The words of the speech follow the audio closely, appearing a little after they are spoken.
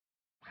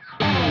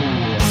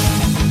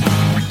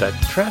That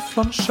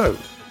Triathlon Show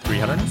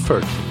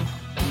 330.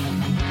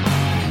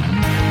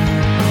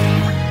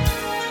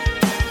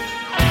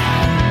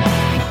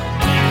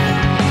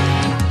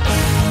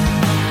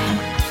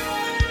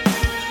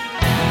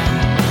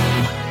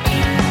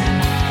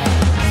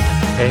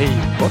 Hey,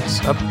 what's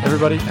up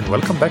everybody, and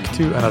welcome back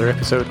to another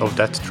episode of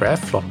That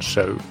Triathlon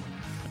Show,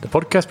 the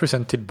podcast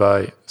presented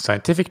by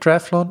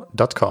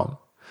scientifictriathlon.com.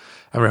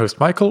 I'm your host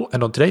Michael,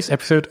 and on today's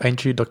episode I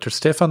interview Dr.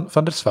 Stefan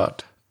van der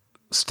Zwaard.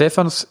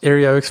 Stefan's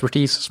area of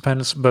expertise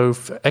spans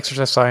both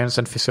exercise science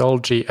and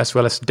physiology as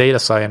well as data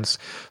science,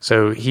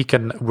 so he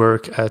can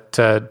work at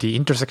the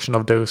intersection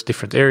of those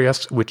different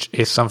areas, which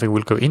is something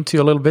we'll go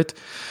into a little bit.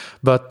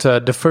 But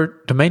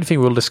the main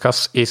thing we'll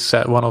discuss is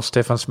one of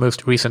Stefan's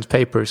most recent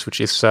papers, which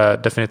is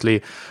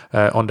definitely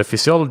on the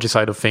physiology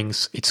side of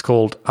things. It's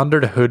called Under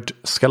the Hood,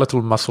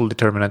 Skeletal Muscle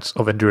Determinants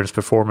of Endurance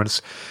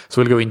Performance.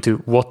 So we'll go into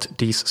what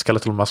these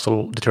skeletal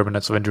muscle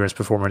determinants of endurance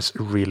performance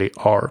really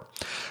are.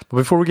 But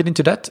before we get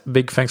into that,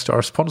 big thanks to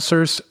our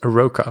sponsors,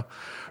 Roka.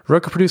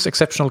 Roka produce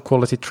exceptional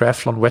quality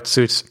triathlon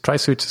wetsuits,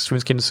 tri-suits,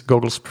 swimskins,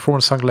 goggles,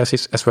 performance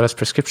sunglasses, as well as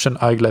prescription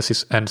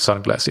eyeglasses and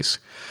sunglasses.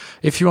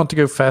 If you want to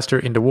go faster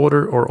in the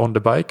water or on the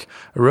bike,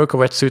 a Roka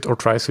wetsuit or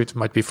tri-suit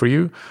might be for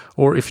you.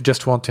 Or if you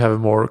just want to have a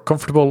more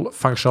comfortable,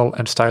 functional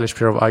and stylish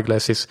pair of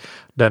eyeglasses,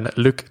 then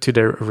look to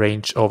their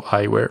range of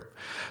eyewear.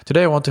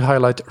 Today I want to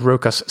highlight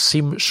Roka's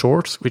Sim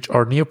shorts, which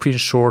are neoprene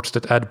shorts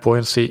that add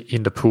buoyancy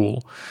in the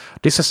pool.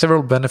 This has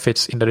several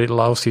benefits in that it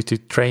allows you to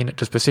train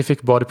the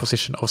specific body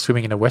position of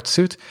swimming in a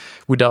wetsuit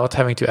without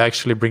having to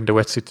actually bring the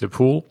wetsuit to the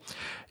pool.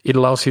 It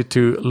allows you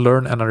to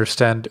learn and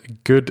understand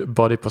good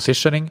body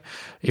positioning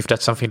if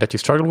that's something that you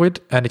struggle with,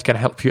 and it can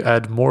help you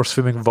add more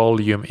swimming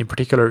volume, in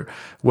particular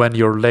when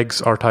your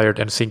legs are tired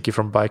and sinky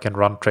from bike and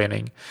run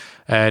training.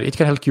 And it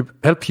can help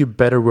you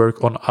better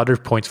work on other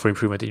points for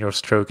improvement in your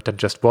stroke than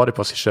just body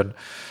position,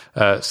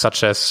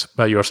 such as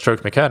your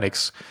stroke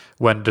mechanics,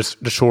 when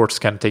the shorts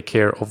can take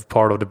care of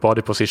part of the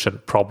body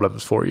position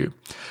problems for you.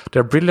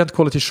 They're brilliant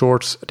quality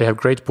shorts, they have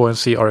great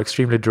buoyancy, are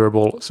extremely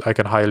durable, so I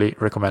can highly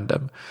recommend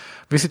them.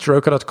 Visit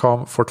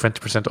Roka.com for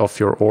 20% off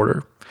your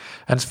order.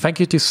 And thank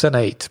you to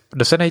Zen8.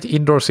 The Zen8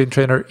 Indoor Swim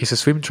Trainer is a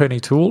swim training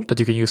tool that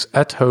you can use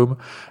at home,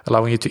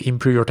 allowing you to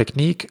improve your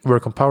technique,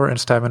 work on power and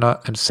stamina,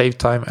 and save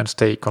time and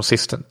stay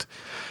consistent.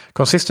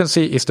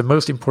 Consistency is the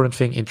most important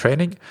thing in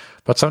training,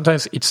 but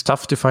sometimes it's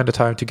tough to find the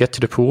time to get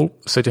to the pool,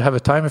 so to have a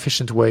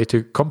time-efficient way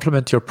to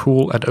complement your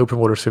pool and open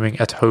water swimming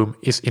at home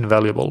is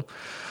invaluable.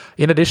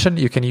 In addition,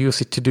 you can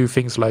use it to do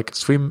things like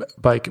swim,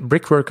 bike,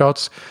 brick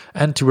workouts,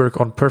 and to work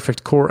on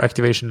perfect core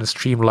activation and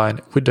streamline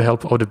with the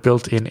help of the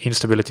built-in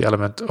instability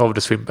element of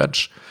the swim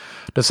bench.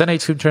 The Zen8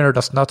 Swim Trainer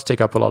does not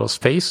take up a lot of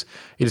space.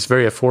 It is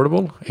very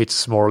affordable.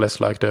 It's more or less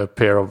like a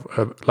pair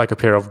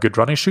of good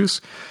running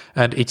shoes,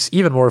 and it's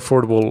even more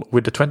affordable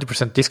with the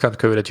 20% discount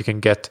code that you can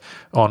get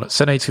on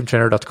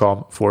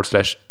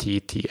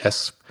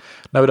zen8swimtrainer.com/TTS.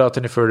 Now, without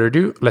any further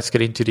ado, let's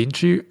get into the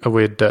interview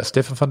with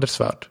Stefan van der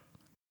Zwaard.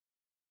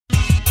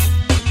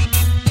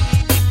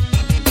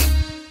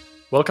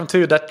 Welcome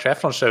to That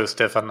Triathlon Show,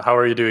 Stefan. How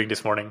are you doing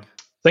this morning?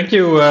 Thank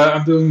you.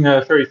 I'm doing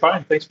very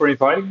fine. Thanks for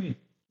inviting me.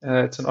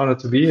 It's an honor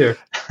to be here.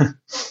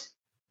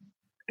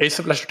 It's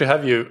a pleasure to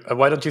have you.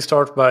 Why don't you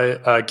start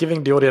by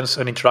giving the audience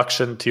an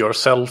introduction to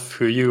yourself,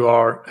 who you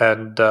are,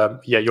 and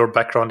your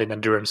background in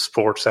endurance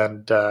sports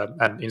and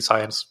in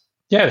science?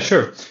 Yeah,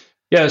 sure.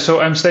 Yeah, so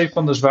I'm Stefan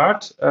van der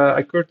Zwaard.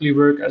 I currently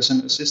work as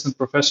an assistant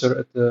professor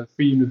at the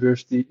Free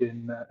University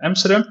in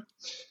Amsterdam.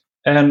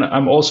 And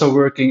I'm also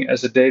working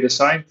as a data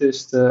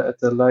scientist at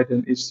the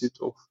Leiden Institute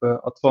of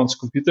Advanced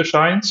Computer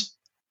Science.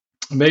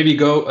 Maybe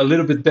go a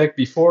little bit back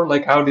before,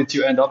 like how did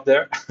you end up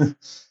there?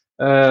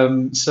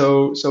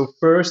 So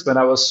first, when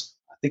I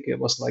think it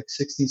was like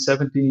 16,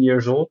 17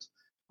 years old,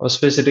 I was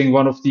visiting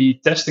one of the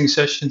testing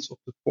sessions of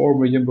the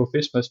former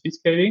Jumbo-Visma speed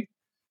skating,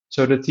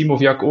 so the team of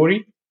Jack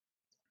Ory.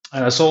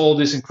 And I saw all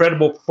this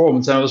incredible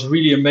performance, and I was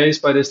really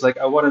amazed by this. Like,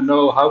 I want to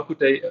know how could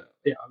they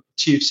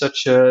achieve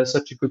such a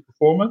good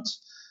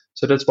performance.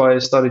 So that's why I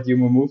studied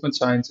human movement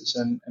sciences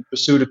and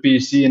pursued a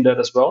PhD in that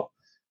as well.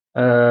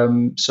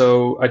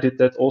 So I did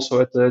that also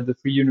at the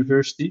Free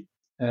University,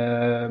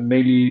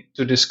 mainly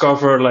to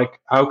discover like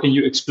how can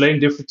you explain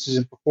differences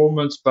in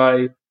performance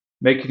by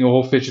making a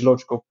whole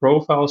physiological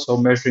profile, so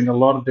measuring a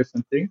lot of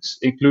different things,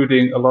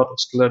 including a lot of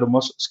skeletal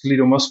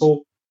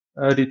muscle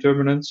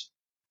determinants,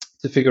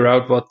 to figure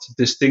out what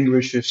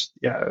distinguishes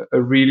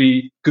a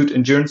really good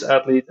endurance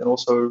athlete and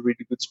also a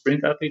really good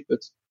sprint athlete.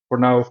 But for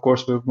now, of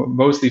course, we're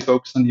mostly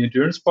focused on the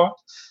endurance part.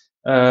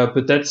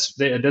 But that's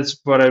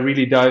what I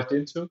really dived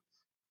into.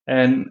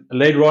 And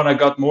later on, I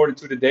got more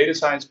into the data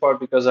science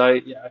part because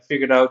I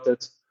figured out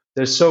that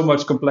there's so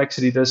much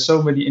complexity. There's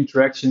so many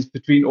interactions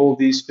between all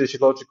these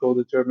physiological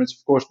determinants,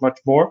 of course, much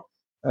more.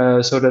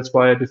 So that's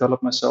why I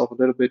developed myself a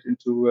little bit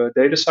into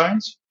data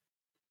science.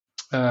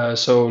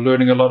 So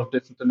learning a lot of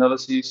different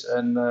analyses.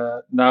 And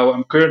now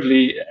I'm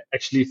currently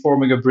actually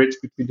forming a bridge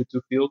between the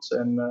two fields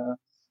and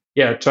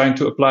trying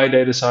to apply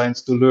data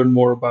science to learn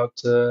more about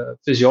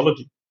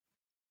physiology.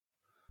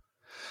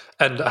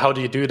 And how do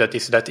you do that?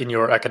 Is that in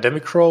your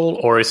academic role,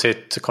 or is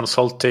it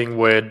consulting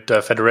with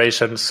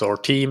federations or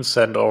teams,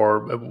 and or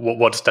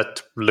what does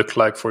that look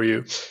like for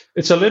you?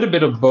 It's a little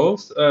bit of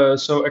both.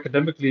 So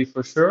academically,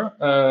 for sure,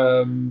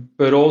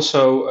 but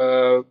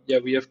also,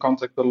 we have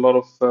contact with a lot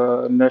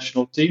of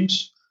national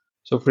teams.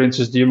 So, for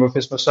instance, the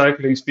Jumbo-Visma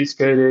cycling, speed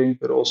skating,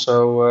 but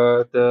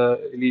also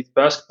the elite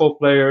basketball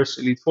players,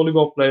 elite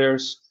volleyball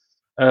players.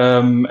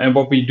 And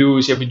what we do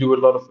is, we do a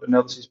lot of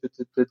analysis with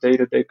the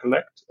data they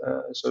collect.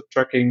 So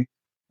tracking,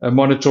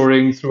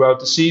 monitoring throughout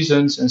the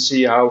seasons, and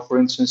see how, for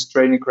instance,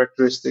 training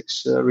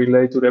characteristics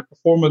relate to their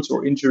performance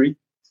or injury.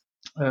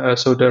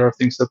 So there are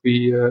things that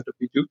we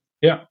do.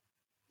 Yeah.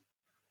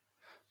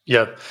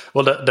 Yeah,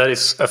 well, that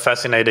is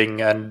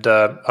fascinating, and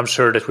I'm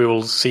sure that we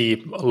will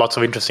see lots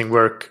of interesting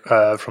work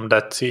from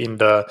that in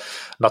the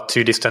not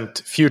too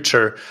distant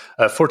future.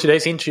 For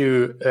today's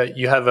interview,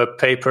 you have a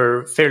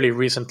paper fairly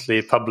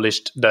recently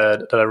published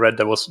that I read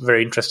that was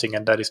very interesting,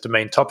 and that is the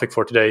main topic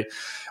for today,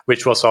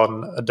 which was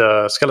on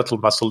the skeletal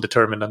muscle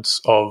determinants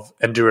of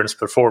endurance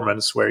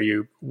performance, where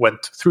you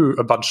went through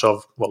a bunch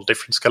of,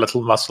 different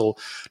skeletal muscle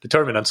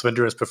determinants of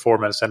endurance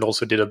performance and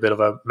also did a bit of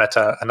a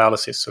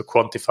meta-analysis, so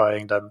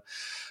quantifying them.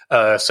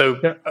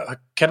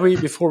 Can we,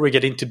 before we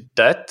get into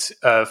that,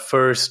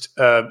 first,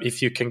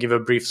 if you can give a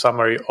brief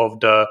summary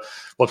of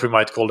what we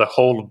might call the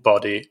whole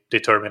body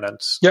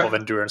determinants of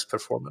endurance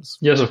performance?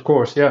 Yes, of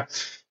course. Yeah.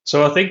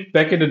 So I think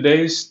back in the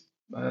days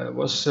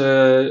was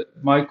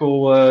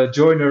Michael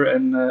Joyner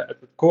and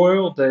Edward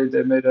Coyle.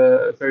 They made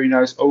a very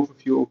nice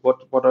overview of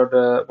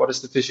what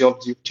is the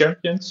physiology of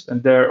champions,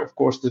 and there, of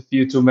course, the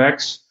VO2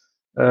 max.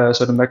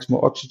 So the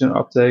maximal oxygen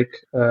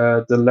uptake,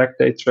 the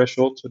lactate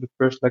threshold, so the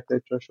first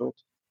lactate threshold,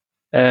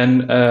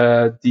 and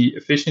the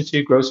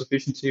efficiency, gross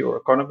efficiency or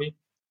economy,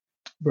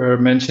 were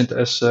mentioned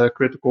as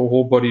critical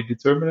whole body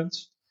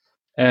determinants.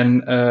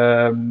 And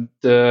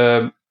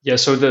the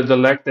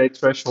lactate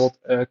threshold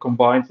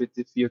combined with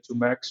the VO2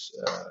 max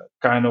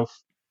kind of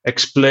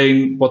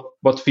explain what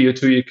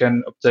VO2 you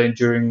can obtain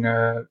during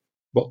an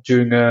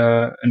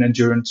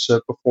endurance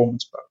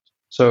performance bout.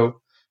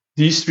 So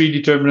these three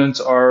determinants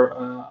are,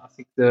 I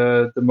think,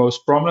 the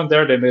most prominent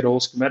there. They made a whole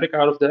schematic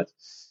out of that.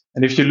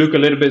 And if you look a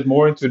little bit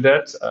more into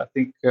that, I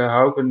think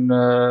Haugen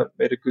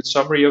made a good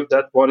summary of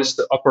that. What is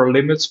the upper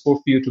limits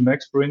for VO2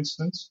 max, for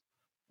instance?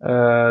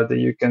 Then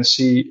you can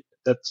see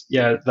that,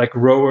 like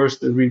rowers,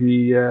 the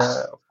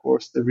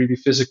really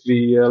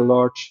physically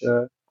large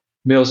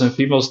males and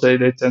females, they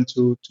tend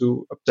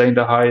to obtain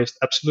the highest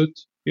absolute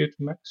VO2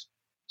 max.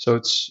 So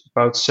it's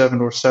about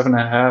 7 or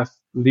 7.5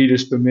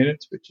 liters per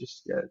minute, which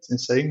is, it's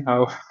insane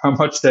how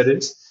much that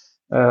is.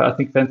 I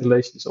think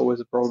ventilation is always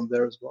a problem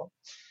there as well.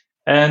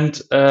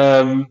 And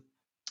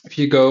if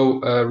you go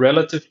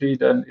relatively,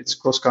 then it's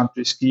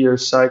cross-country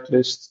skiers,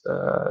 cyclists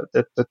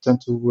that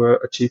tend to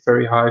achieve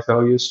very high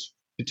values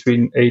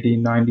between 80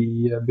 and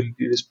 90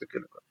 milliliters per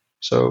kilogram.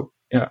 So,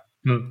 yeah.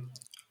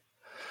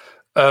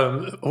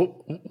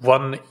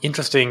 One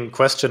interesting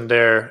question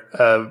there.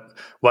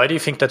 Why do you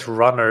think that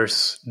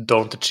runners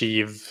don't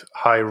achieve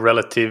high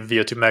relative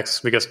VO2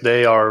 max? Because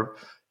they are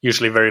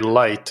usually very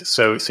light.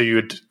 So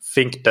you'd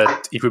think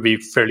that it would be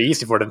fairly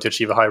easy for them to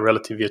achieve a high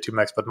relative VO2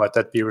 max, but might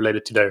that be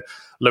related to their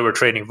lower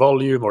training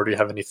volume, or do you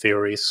have any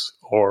theories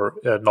or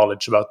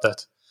knowledge about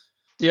that?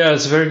 Yeah,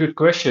 it's a very good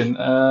question.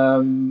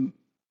 I'm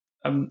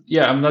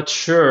not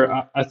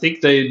sure. I think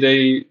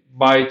they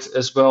might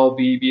as well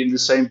be in the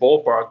same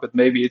ballpark, but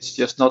maybe it's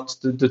just not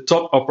the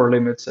top upper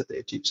limits that they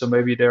achieve. So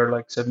maybe they're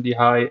like 70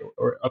 high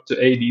or up to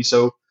 80.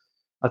 So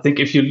I think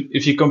if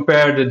you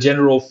compare the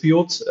general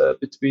field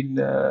between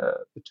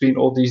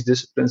all these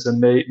disciplines, then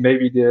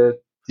maybe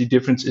the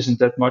difference isn't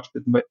that much,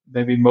 but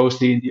maybe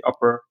mostly in the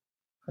upper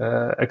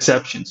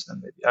exceptions.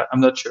 And maybe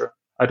I'm not sure.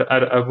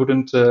 I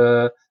wouldn't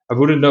know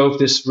if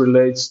this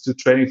relates to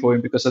training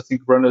volume, because I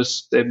think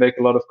runners, they make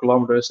a lot of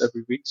kilometers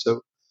every week,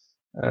 so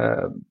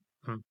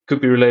could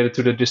be related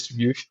to the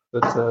distribution.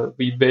 But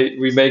we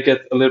may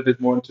get a little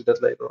bit more into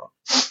that later on.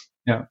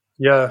 Yeah.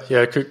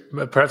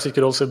 Perhaps it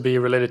could also be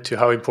related to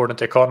how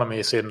important economy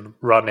is in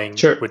running,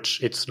 which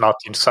it's not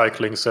in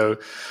cycling. So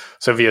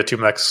VO2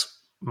 max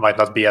might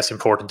not be as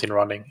important in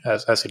running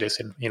as it is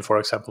in for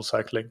example,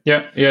 cycling.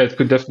 Yeah, it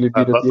could definitely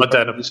be that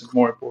then is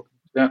more important.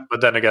 Yeah.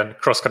 But then again,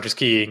 cross-country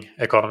skiing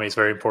economy is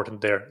very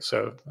important there.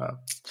 So,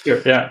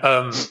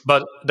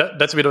 but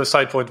that's a bit of a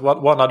side point.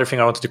 One other thing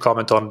I wanted to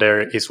comment on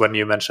there is when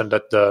you mentioned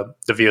that the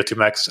VO2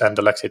 max and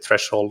the lactate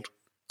threshold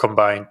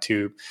combine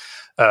to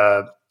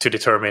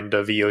determine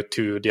the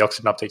VO2, the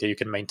oxygen uptake that you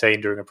can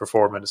maintain during a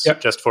performance. Yep.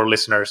 Just for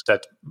listeners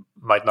that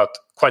might not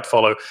quite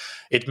follow,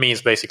 it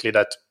means basically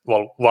that,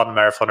 one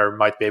marathoner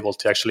might be able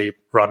to actually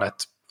run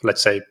at,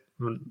 let's say,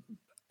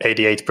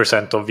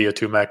 88% of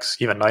VO2 max,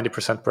 even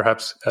 90%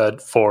 perhaps,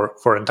 for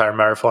an entire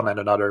marathon, and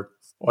another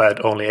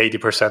at only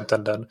 80%.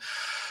 And then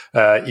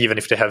even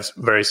if they have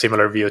very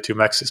similar VO2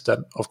 maxes,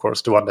 then of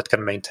course the one that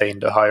can maintain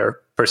the higher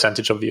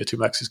percentage of VO2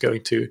 max is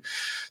going to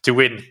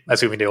win,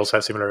 assuming they also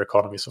have similar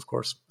economies, of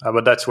course.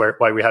 But that's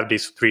why we have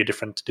these three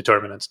different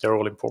determinants. They're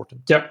all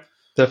important. Yeah,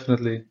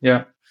 definitely.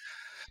 Yeah.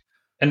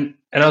 And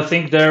I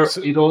think there,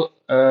 So,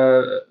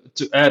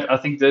 to add, I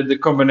think that the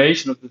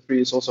combination of the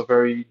three is also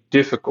very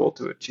difficult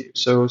to achieve.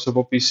 So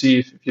what we see,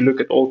 if you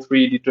look at all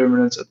three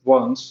determinants at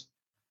once,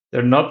 there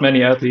are not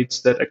many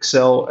athletes that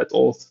excel at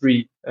all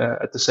three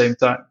at the same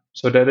time.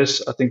 So that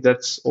is, I think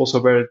that's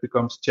also where it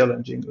becomes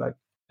challenging, like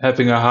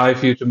having a high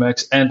VO2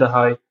 max and a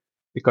high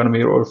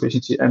economy or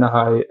efficiency and a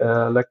high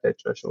lactate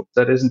threshold.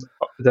 That isn't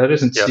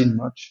yeah, seen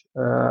much.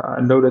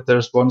 I know that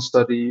there's one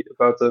study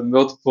about the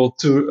multiple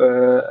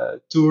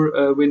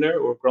tour winner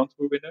or Grand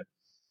Tour winner.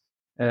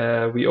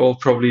 We all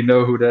probably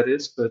know who that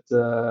is, but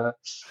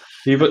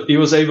he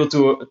was able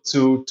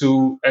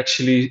to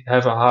actually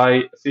have a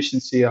high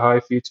efficiency, a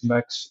high VO2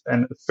 max,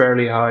 and a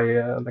fairly high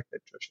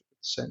lactate threshold at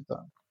the same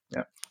time.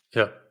 Yeah,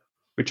 yeah,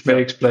 which may yeah.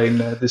 explain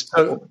this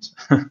So,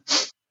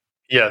 performance.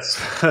 yes,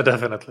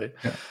 definitely.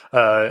 Yeah.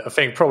 I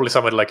think probably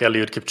somebody like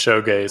Eliud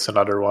Kipchoge is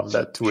another one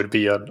that would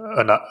be an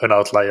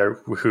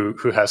outlier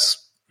who has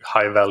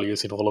high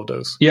values in all of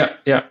those. Yeah,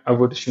 I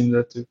would assume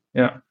that too.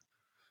 Yeah.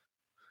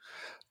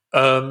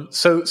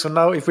 So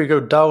now if we go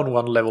down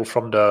one level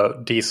from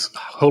these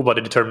whole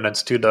body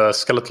determinants to the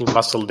skeletal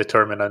muscle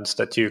determinants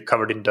that you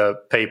covered in the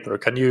paper,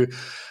 can you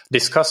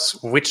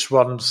discuss which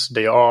ones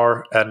they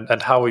are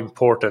and how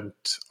important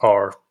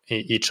are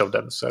each of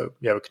them? So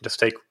yeah, we can just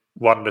take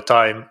one at a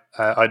time.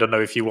 I don't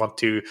know if you want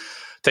to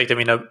take them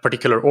in a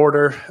particular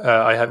order.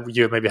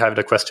 You maybe have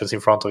the questions in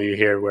front of you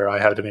here where I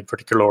have them in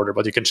particular order,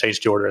 but you can change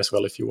the order as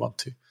well if you want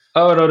to.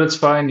 Oh no, that's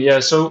fine.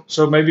 Yeah, so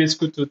maybe it's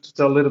good to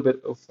tell a little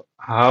bit of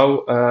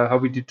how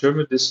we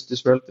determine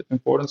this relative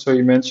importance. So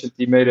you mentioned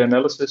the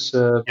meta-analysis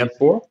Yep.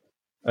 before.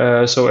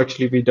 So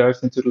actually, we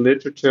dived into the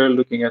literature,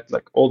 looking at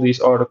like all these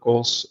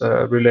articles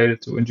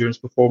related to endurance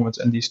performance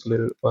and these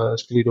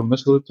skeletal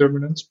muscle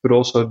determinants, but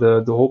also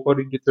the whole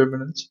body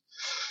determinants.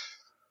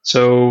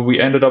 So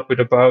we ended up with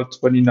about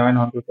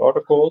 2,900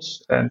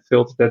 articles and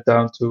filtered that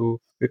down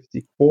to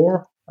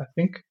 54, I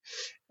think.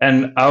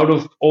 And out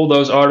of all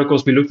those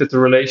articles, we looked at the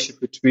relationship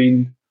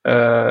between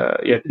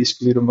these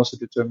skeletal muscle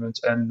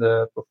determinants and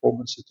the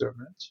performance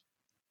determinants.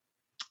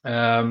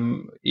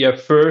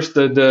 First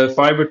the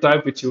fiber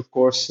type, which of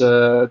course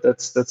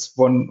that's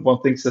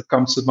one thing that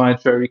comes to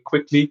mind very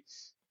quickly.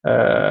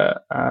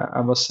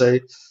 I must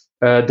say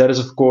that is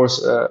of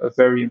course a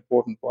very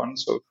important one.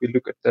 So if we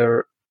look at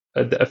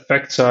the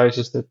effect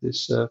sizes that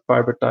this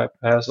fiber type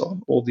has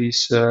on all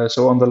these,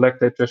 so on the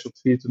lactate threshold,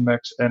 VO2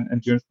 max, and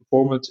endurance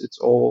performance, it's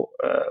all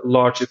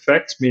large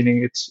effects,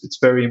 meaning it's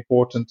very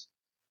important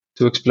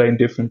to explain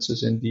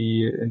differences in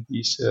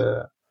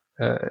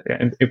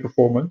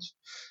performance.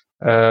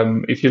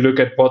 If you look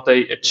at what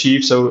they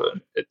achieve, so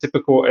a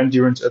typical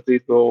endurance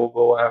athlete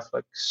will have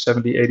like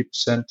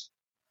 70-80%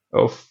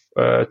 of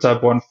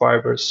type 1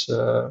 fibers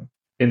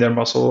in their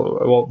muscle.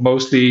 Well,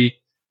 mostly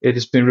it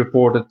has been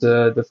reported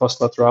the vas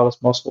lateralis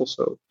muscle.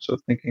 So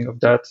thinking of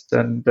that,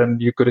 then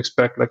you could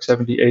expect like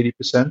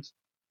 70-80%.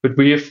 But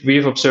we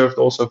have observed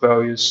also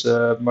values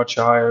much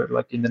higher,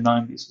 like in the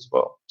 90s as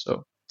well.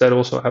 So that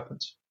also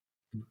happens.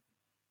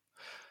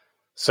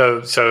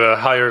 So a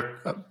higher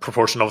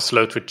proportion of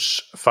slow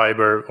twitch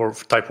fiber or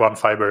type 1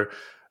 fiber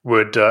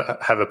would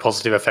have a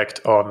positive effect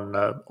on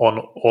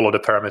all of the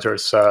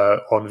parameters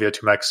on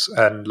VO2 max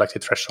and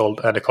lactate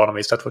threshold and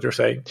economy. Is that what you're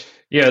saying?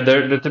 Yeah,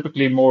 they're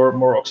typically more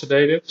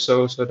oxidative,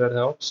 so that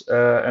helps.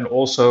 And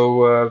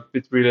also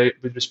with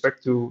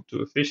respect to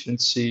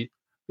efficiency,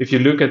 if you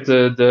look at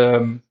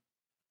the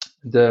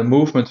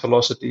movement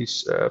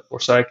velocities for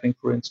cycling,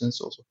 for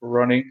instance, also for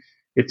running,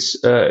 it's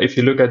if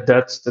you look at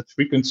that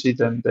frequency,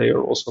 then they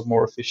are also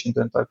more efficient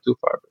than type 2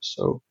 fibers.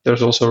 So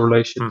there's also a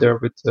relationship there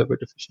with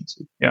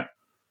efficiency. Yeah.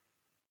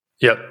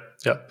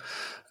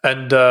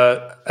 And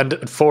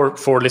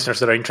for listeners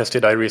that are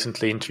interested, I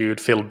recently interviewed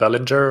Phil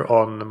Bellinger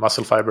on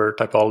muscle fiber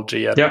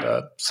typology and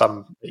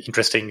some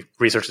interesting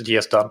research that he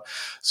has done.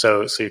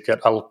 So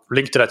I'll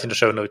link to that in the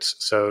show notes,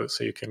 so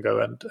you can go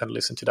and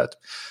listen to that.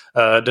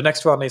 The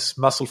next one is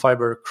muscle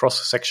fiber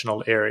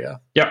cross-sectional area.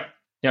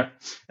 Yeah,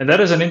 and that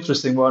is an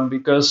interesting one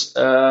because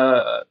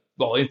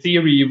in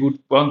theory you would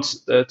want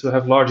to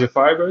have larger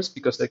fibers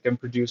because they can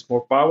produce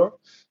more power.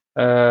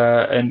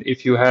 And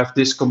if you have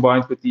this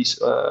combined with these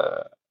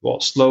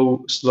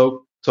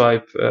slow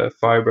type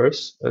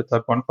fibers,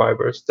 type 1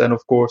 fibers, then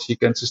of course you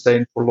can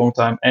sustain for a long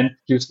time and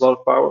produce a lot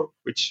of power,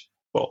 which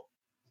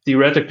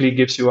theoretically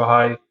gives you a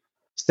high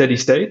steady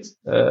state,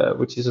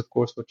 which is of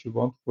course what you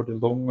want for the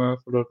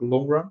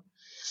long run.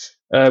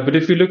 But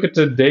if you look at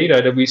the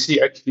data, then we see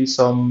actually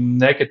some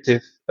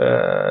negative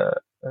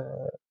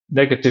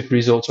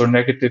results or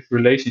negative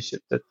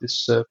relationship that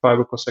this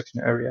fiber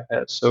cross-section area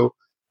has. So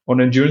on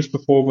endurance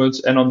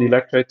performance and on the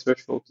lactate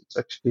threshold, it's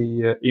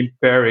actually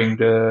impairing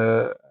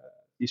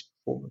these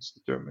performance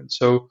determinants.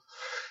 So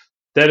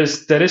that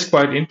is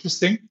quite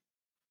interesting.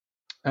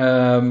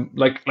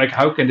 Like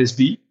how can this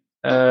be?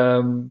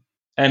 And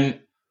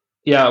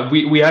yeah,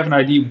 we have an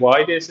idea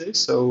why this is.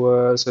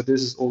 So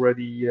this is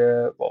already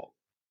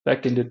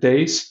back in the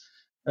days.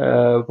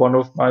 One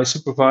of my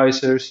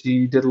supervisors,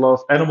 he did a lot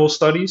of animal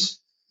studies,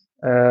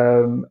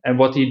 and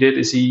what he did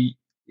is he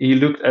he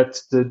looked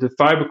at the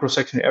fiber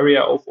cross-section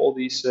area of all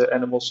these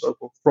animals, so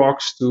from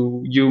frogs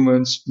to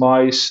humans,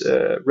 mice,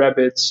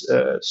 rabbits,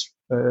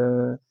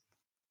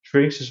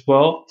 shrinks as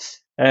well,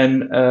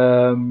 and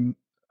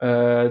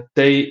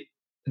they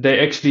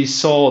actually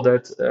saw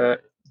that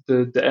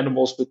the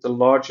animals with the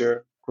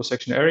larger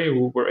cross-section area,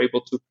 who were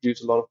able to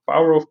produce a lot of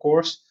power, of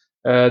course,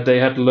 they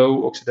had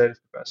low oxidative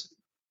capacity.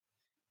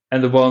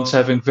 And the ones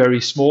having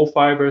very small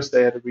fibers,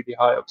 they had a really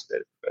high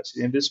oxidative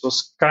capacity. And this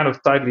was kind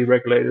of tightly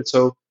regulated.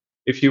 So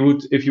if you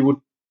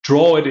would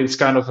draw it, it's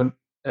kind of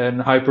an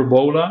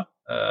hyperbola.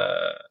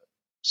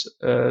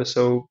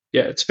 So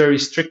yeah, it's very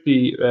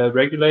strictly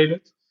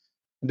regulated.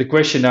 The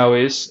question now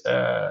is,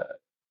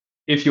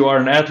 if you are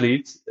an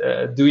athlete,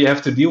 do you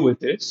have to deal with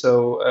this?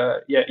 So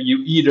yeah,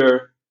 you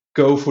either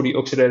go for the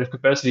oxidative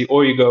capacity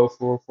or you go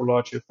for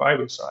larger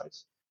fiber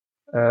size.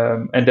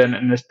 And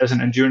then as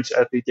an endurance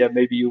athlete, yeah,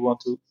 maybe you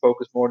want to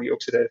focus more on the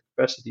oxidative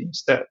capacity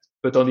instead.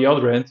 But on the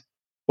other hand,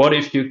 what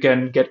if you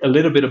can get a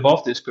little bit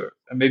above this curve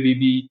and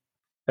maybe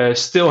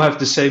still have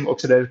the same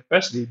oxidative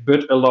capacity,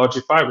 but a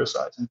larger fiber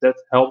size? And that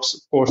helps,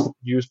 of course, to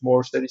produce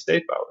more steady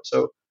state power.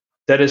 So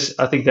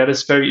I think that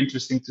is very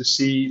interesting to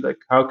see, like,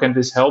 how can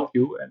this help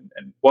you,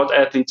 and what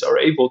athletes are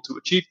able to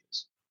achieve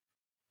this.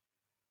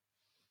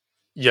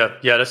 Yeah,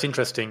 that's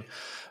interesting.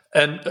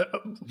 And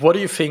what do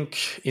you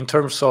think in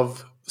terms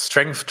of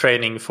strength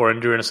training for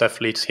endurance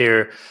athletes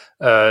here?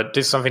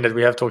 This is something that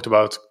we have talked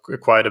about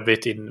quite a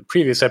bit in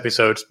previous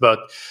episodes, but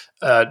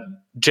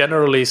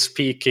generally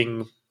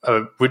speaking,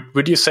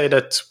 would you say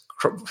that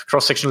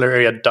cross-sectional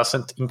area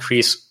doesn't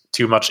increase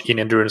too much in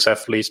endurance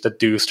athletes that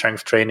do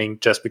strength training,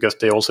 just because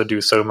they also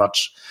do so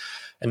much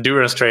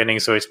endurance training?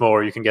 So it's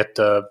more, you can get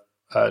the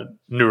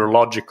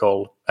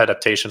neurological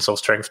adaptations of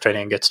strength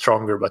training and get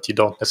stronger, but you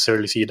don't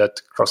necessarily see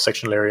that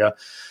cross-sectional area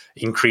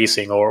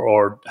increasing,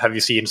 or have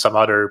you seen some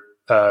other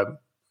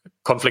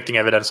conflicting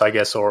evidence, I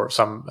guess, or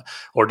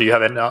do you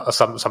have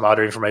some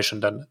other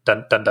information than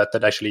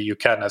that actually you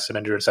can, as an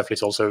endurance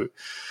athlete, also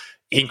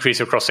increase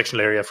your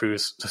cross-sectional area through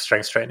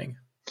strength training?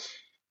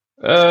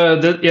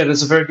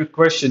 That's a very good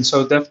question.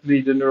 So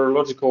definitely the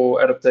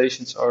neurological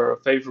adaptations are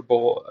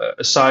favorable,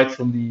 aside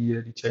from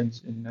the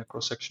change in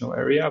cross-sectional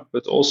area,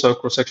 but also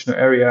cross-sectional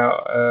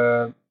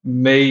area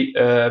may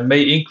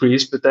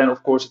increase, but then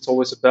of course it's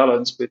always a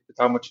balance with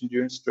how much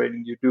endurance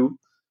training you do.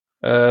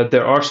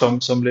 There are some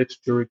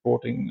literature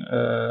reporting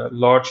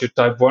larger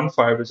type 1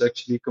 fibers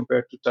actually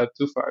compared to type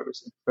 2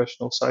 fibers in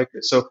professional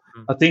cyclists. So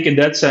I think in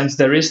that sense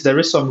there is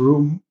some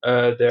room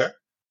there,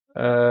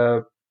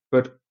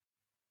 but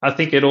I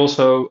think it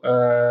also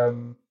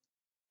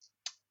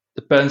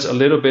depends a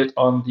little bit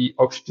on the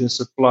oxygen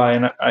supply,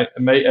 and I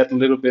may add a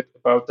little bit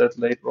about that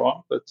later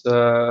on, but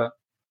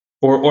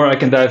or I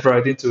can dive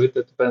right into it.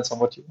 That depends on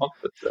what you want.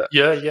 But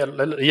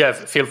yeah.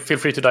 Feel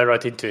free to dive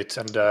right into it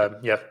and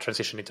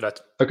transition into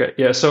that. Okay,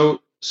 yeah.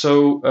 So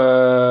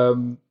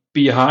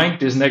behind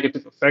this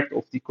negative effect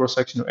of the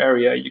cross-sectional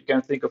area, you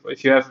can think of,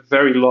 if you have a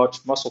very large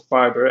muscle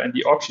fiber and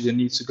the oxygen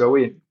needs to go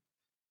in,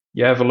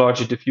 you have a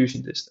larger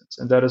diffusion distance,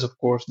 and that is of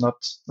course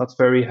not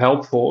very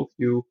helpful if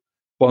you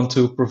want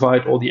to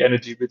provide all the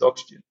energy with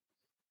oxygen.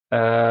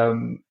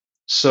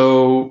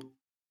 So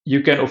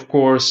you can of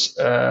course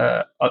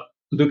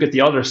look at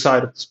the other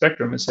side of the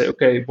spectrum and say,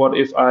 okay, what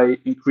if I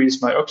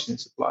increase my oxygen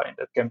supply? And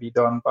that can be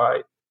done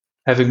by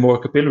having more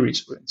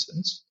capillaries, for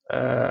instance.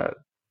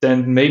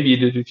 Then maybe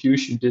the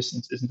diffusion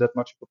distance isn't that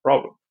much of a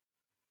problem.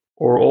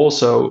 Or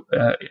also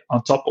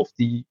on top of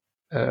the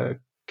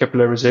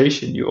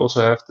capillarization, you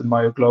also have the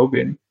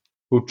myoglobin,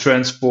 who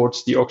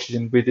transports the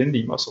oxygen within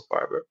the muscle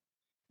fiber,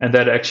 and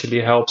that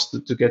actually helps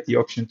to get the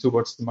oxygen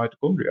towards the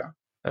mitochondria,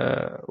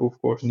 who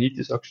of course need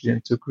this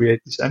oxygen to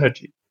create this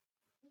energy.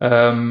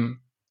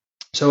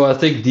 So I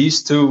think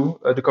these two,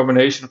 the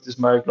combination of this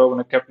myoglobin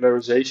and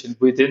capillarization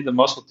within the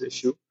muscle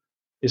tissue,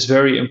 is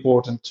very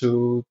important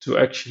to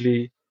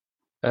actually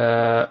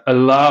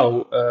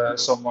allow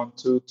someone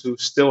to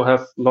still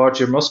have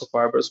larger muscle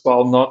fibers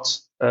while not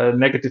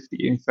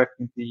negatively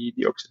infecting the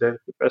oxidative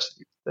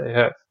capacity that they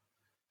have.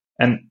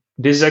 And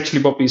this is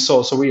actually what we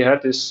saw. So we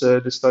had this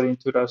study in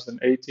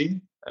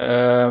 2018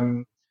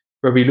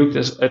 where we looked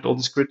at all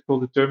these critical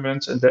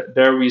determinants, and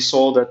there we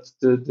saw that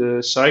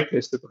the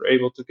cyclists that were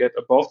able to get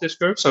above this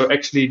curve, so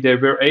actually they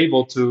were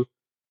able to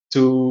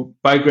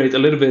migrate a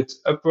little bit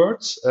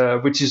upwards,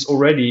 which is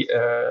already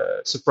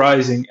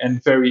surprising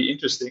and very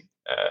interesting.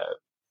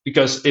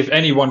 Because if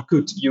anyone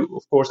could, you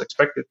of course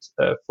expect it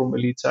from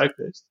elite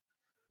cyclists,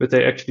 but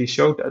they actually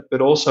showed that.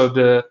 But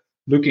also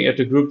looking at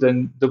the group,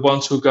 then the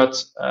ones who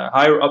got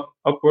higher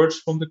upwards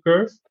from the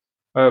curve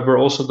were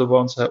also the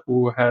ones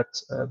who had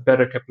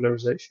better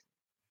capillarization.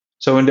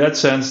 So in that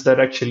sense, that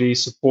actually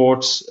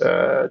supports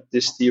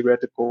this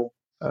theoretical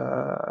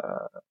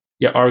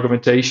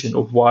argumentation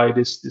of why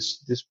this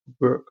would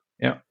work.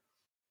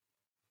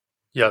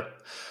 Yeah.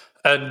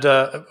 And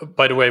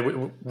by the way,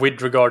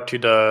 with regard to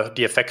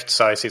the effect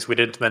sizes, we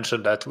didn't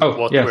mention that.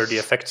 What were the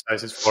effect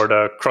sizes for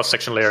the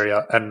cross-sectional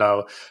area and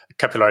now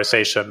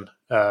capillarization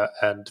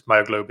and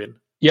myoglobin?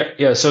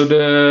 Yeah. So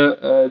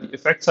the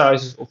effect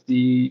sizes of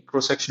the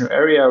cross-sectional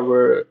area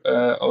were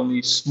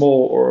only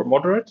small or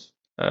moderate,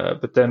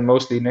 but then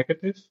mostly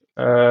negative.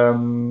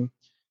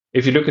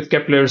 If you look at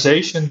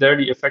capillarization, there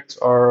the effects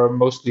are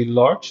mostly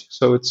large,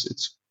 so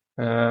it's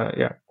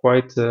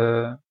quite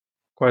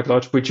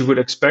large, which you would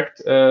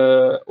expect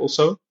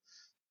also.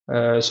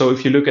 So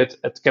if you look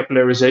at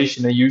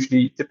capillarization,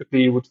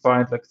 typically you would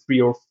find like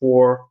 3 or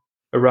 4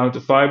 around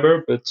the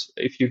fiber. But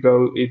if you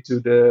go into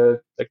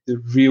the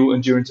real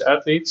endurance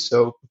athletes,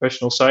 so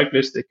professional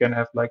cyclists, they can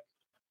have like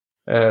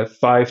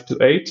 5 to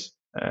 8.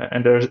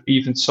 And there's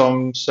even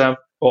some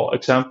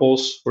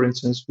examples. For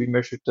instance, we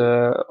measured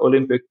the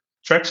Olympic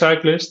track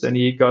cyclist, and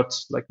he got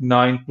like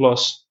 9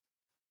 plus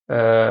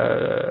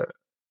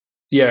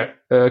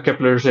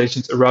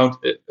capillarizations around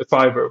a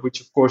fiber,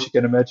 which of course you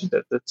can imagine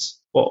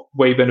that's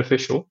way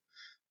beneficial.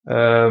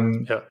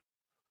 Yeah.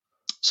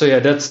 So yeah,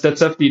 that's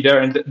definitely there,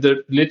 and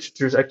the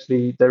literature is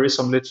actually, there is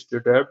some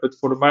literature there, but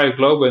for the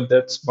myoglobin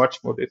that's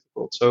much more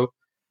difficult. So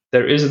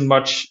there isn't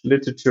much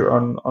literature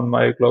on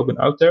myoglobin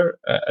out there,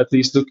 at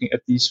least looking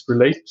at these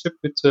relationship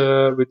with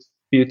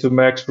VO2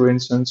 max, for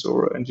instance,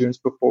 or endurance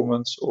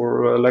performance,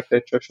 or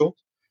lactate threshold.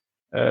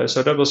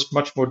 So that was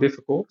much more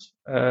difficult.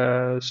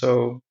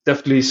 So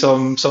definitely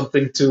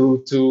something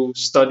to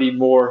study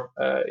more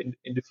in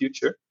the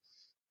future.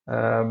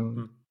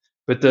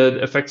 But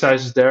the effect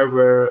sizes there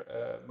were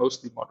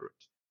mostly moderate.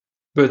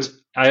 But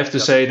I have to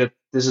say that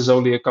this is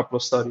only a couple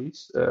of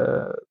studies.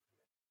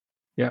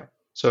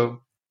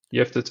 So you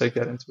have to take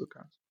that into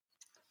account.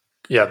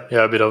 Yeah,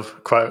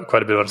 quite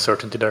a bit of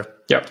uncertainty there.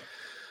 Yeah.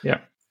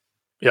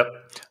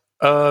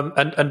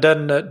 And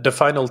then the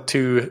final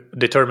two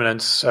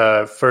determinants.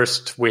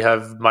 First, we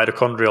have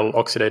mitochondrial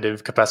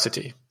oxidative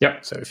capacity.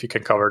 Yeah. So if you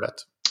can cover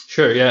that.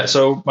 Sure. Yeah.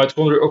 So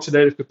mitochondrial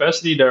oxidative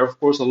capacity, there are of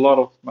course a lot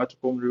of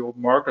mitochondrial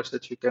markers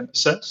that you can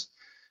assess.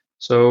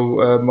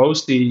 So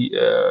mostly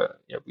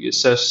we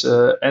assess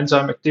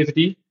enzyme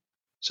activity.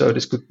 So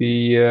this could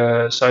be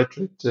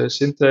citrate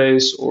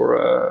synthase,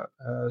 or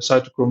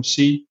cytochrome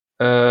C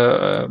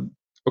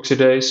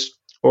oxidase,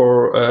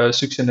 or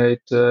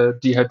succinate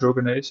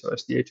dehydrogenase, or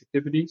SDH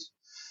activities.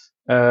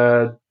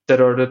 That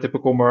are the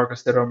typical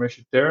markers that are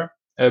measured there.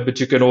 But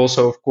you can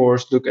also, of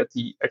course, look at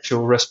the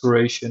actual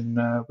respiration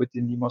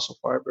within the muscle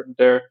fiber. And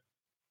there,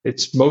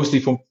 it's mostly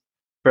from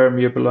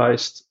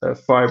permeabilized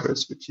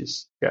fibers, which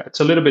is, it's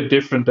a little bit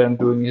different than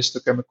doing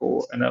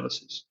histochemical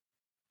analysis.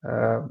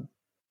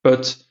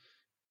 But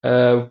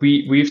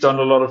we've done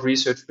a lot of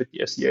research with the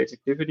SDH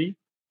activity,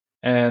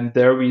 and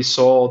there we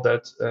saw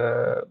that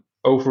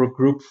over a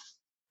group,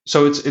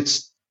 so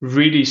it's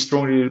really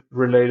strongly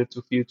related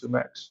to VO2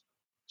 max.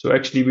 So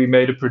actually, we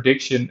made a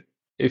prediction.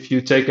 If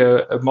you take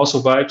a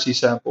muscle biopsy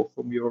sample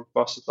from your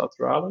vastus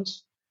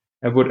lateralis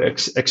and would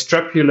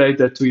extrapolate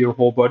that to your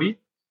whole body,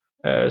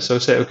 so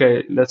say,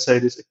 okay, let's say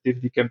this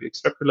activity can be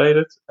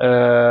extrapolated,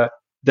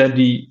 then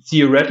the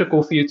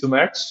theoretical VO2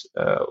 max,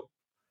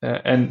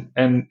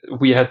 and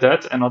we had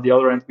that, and on the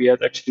other end we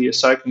had actually a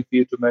cycling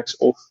VO2 max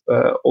of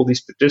all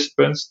these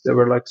participants. There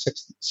were like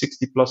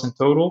 60 plus in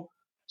total.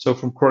 So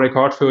from chronic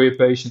heart failure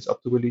patients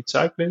up to elite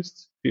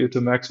cyclists,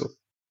 VO2 max of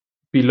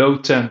below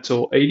 10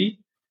 till 80.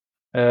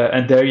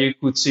 And there you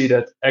could see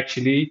that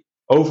actually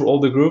over all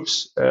the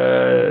groups,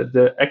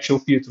 the actual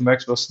VO2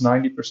 max was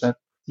 90%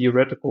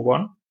 theoretical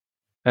one.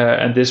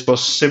 And this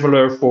was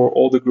similar for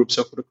all the groups.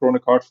 So for the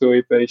chronic heart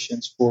failure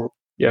patients, for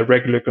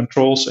regular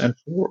controls, and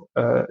for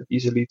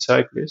these elite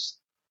cyclists.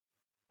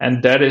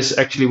 And that is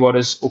actually what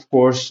is, of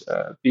course,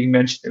 being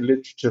mentioned in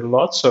literature a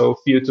lot. So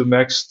VO2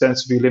 max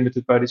tends to be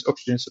limited by this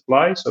oxygen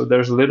supply. So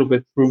there's a little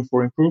bit room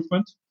for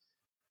improvement.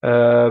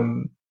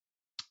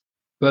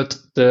 But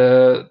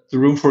the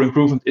room for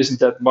improvement isn't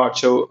that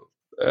much. So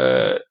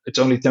it's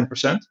only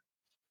 10%.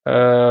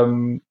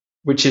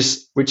 Which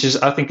is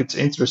I think it's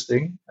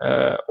interesting.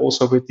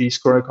 Also with these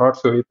chronic heart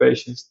failure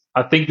patients,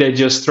 I think they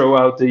just throw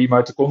out the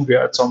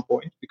mitochondria at some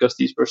point because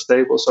these were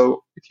stable.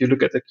 So if you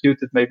look at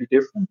acute, it may be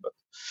different,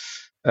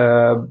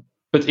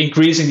 but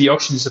increasing the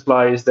oxygen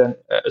supply is then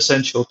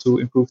essential to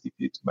improve the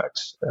VO2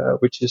 max,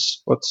 which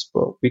is what's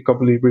we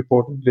commonly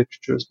report in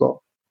literature as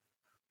well.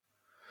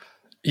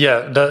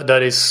 Yeah,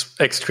 that is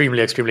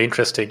extremely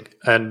interesting,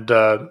 and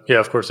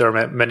of course there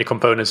are many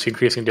components to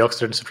increasing the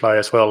oxygen supply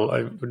as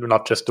well.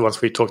 Not just the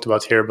ones we talked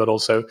about here, but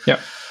also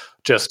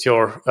just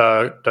your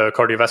the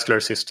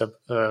cardiovascular system.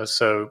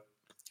 So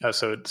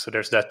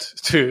there's that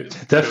to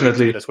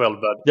definitely as well.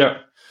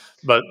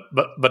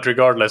 But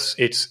regardless,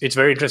 it's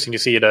very interesting to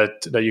see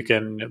that you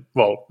can,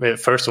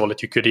 first of all,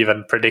 that you could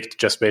even predict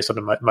just based on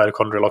the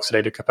mitochondrial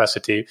oxidative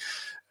capacity,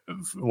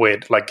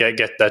 with like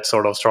get that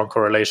sort of strong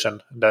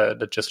correlation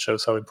that just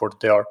shows how important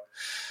they are.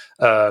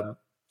 And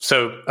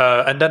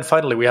then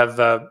finally we have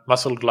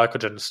muscle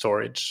glycogen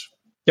storage.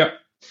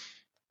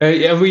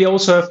 We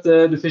also have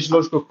the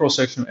physiological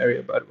cross-sectional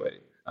area, by the way.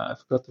 I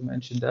forgot to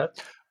mention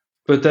that,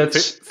 but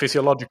that's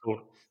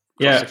physiological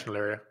cross-sectional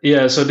area.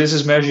 So this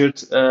is measured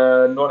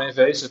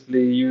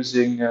non-invasively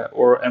using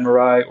or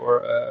MRI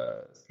or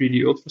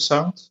 3D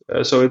ultrasound.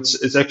 So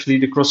it's actually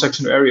the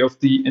cross-sectional area of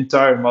the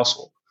entire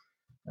muscle.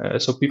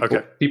 So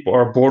people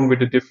are born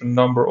with a different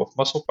number of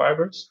muscle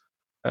fibers.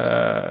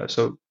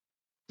 So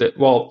the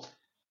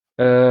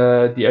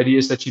idea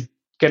is that you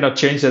cannot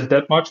change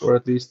that much, or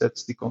at least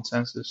that's the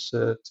consensus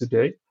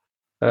today.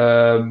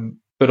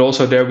 But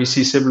also there we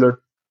see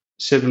similar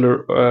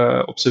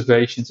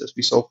observations as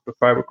we saw for the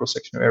fiber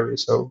cross-sectional area.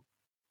 So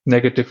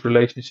negative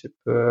relationship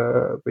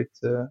with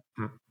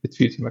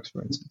VO2max,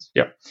 for instance.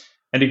 Yeah.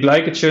 And the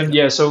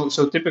glycogen,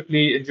 so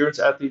typically endurance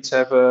athletes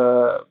have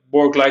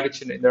more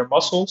glycogen in their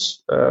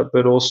muscles,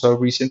 but also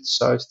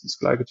resynthesize this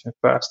glycogen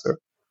faster.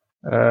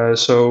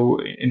 So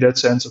in that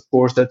sense, of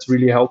course, that's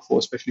really helpful,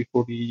 especially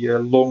for the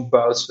long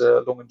bouts,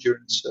 long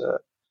endurance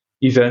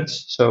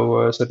events.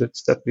 So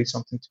that's definitely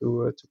something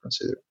to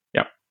consider.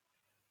 Yeah.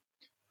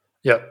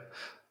 Yeah.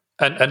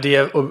 And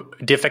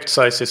the effect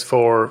sizes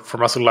for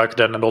muscle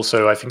glycogen, and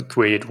also I think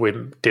we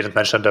didn't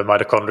mention the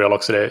mitochondrial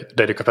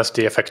oxidative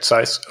capacity effect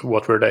size.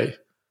 What were they?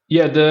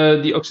 Yeah,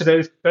 the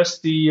oxidative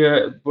capacity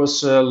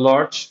was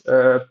large,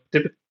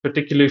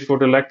 particularly for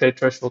the lactate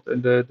threshold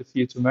and the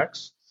VO2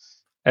 max.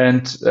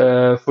 And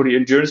for the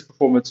endurance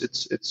performance,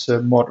 it's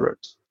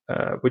moderate,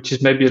 which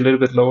is maybe a little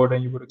bit lower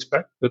than you would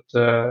expect,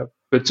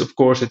 but of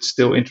course it's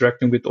still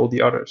interacting with all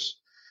the others.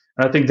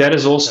 And I think that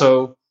is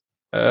also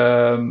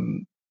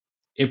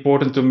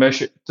important to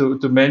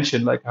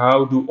mention, like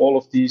how do all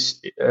of these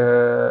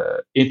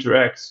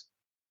interact?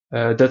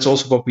 That's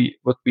also what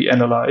we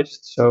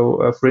analyzed.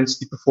 So, for instance,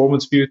 the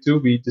performance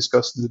VO2 we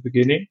discussed in the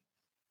beginning.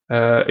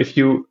 If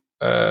you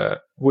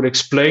would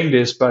explain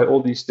this by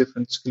all these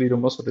different skeletal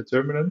muscle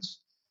determinants,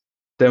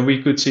 then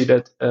we could see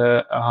that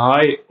a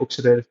high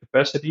oxidative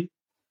capacity,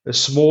 a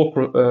small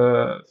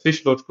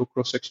physiological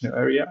cross-sectional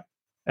area,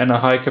 and a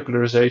high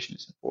capillarization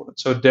is important.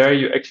 So there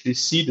you actually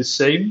see the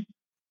same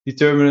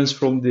determinants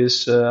from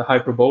this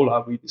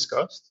hyperbola we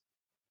discussed.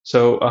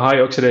 So a high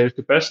oxidative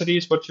capacity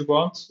is what you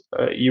want.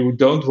 You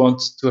don't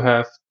want to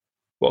have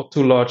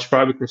too large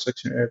fiber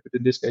cross-section area, but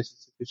in this case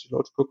it's a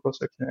physiological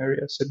cross-section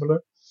area,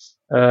 similar.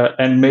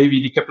 And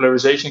maybe the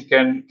capillarization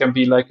can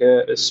be like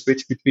a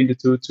switch between the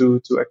two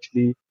to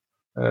actually,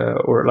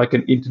 or like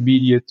an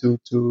intermediate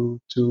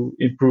to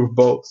improve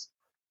both.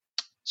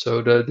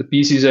 So the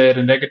PCSA had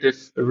a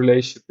negative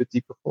relationship with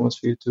the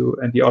performance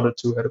VO2, and the other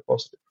two had a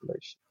positive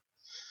relationship.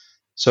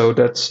 So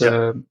that's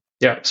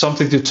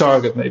something to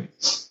target maybe.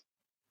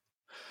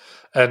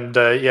 And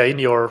in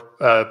your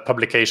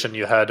publication,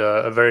 you had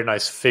a very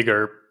nice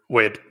figure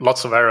with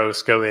lots of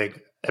arrows going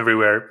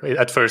everywhere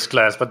at first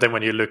glance, but then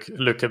when you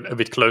look a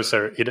bit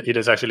closer, it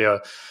is actually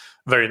a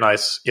very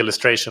nice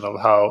illustration of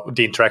how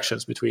the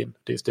interactions between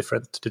these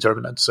different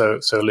determinants. So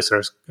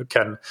listeners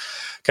can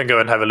go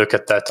and have a look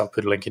at that. I'll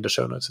put a link in the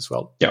show notes as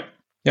well. Yeah.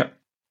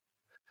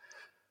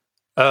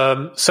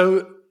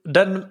 So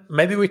then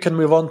maybe we can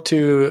move on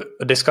to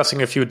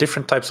discussing a few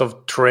different types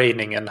of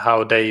training and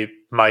how they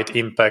might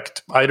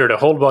impact either the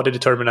whole body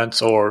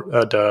determinants or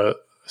the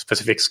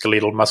specific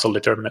skeletal muscle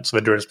determinants of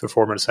endurance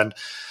performance. And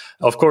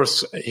of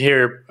course,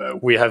 here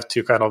we have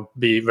to kind of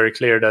be very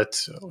clear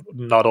that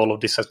not all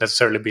of this has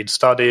necessarily been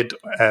studied,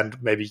 and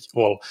maybe,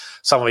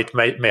 some of it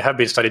may have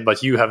been studied,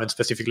 but you haven't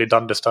specifically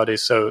done the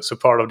studies. So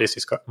part of this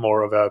is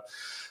more of a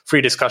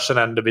free discussion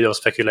and a bit of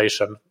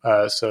speculation.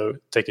 So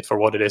take it for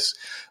what it is.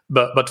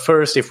 But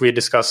first, if we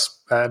discuss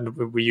and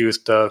we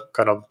use the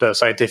kind of the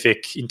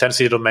scientific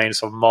intensity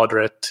domains of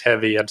moderate,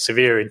 heavy, and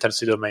severe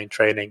intensity domain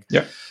training.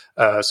 Yeah.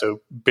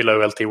 So below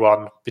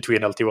LT1, between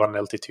LT1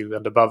 and LT2,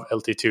 and above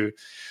LT2.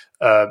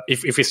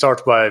 If we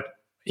start by,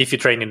 if you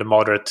train in the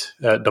moderate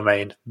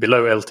domain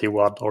below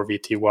LT1 or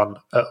VT1,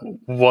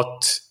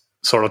 what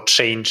sort of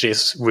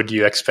changes would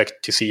you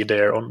expect to see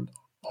there on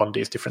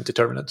these different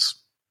determinants?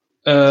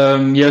 So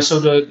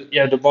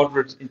the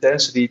moderate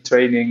intensity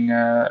training,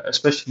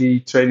 especially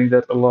training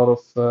that a lot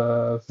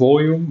of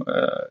volume,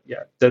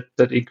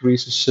 that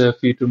increases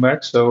VO2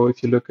 max. So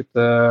if you look at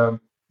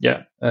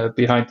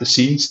behind the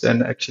scenes,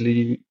 then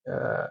actually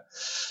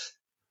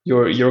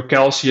your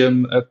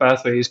calcium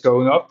pathway is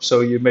going up,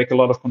 so you make a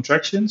lot of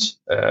contractions,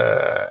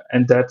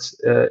 and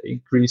that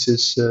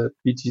increases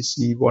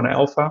PGC1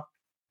 alpha.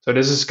 So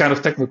this is kind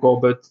of technical,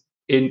 but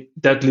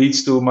that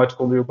leads to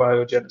mitochondrial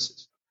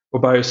biogenesis or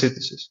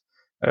biosynthesis.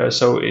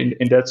 So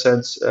in that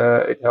sense,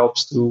 it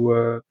helps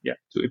to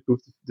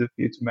improve the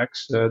VO2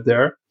 max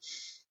there.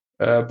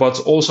 What's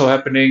also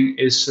happening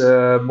is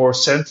more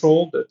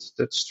central,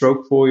 that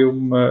stroke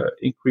volume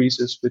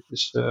increases with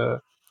this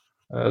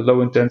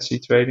low intensity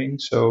training.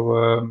 So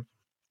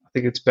I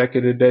think it's back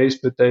in the days,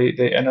 but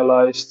they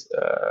analyzed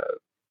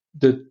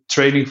the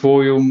training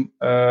volume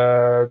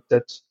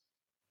that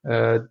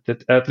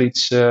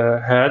athletes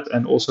had,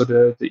 and also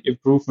the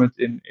improvement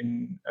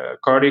in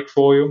cardiac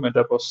volume, and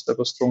that was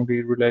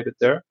strongly related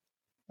there.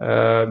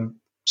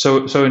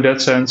 So in that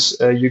sense,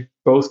 you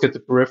both get the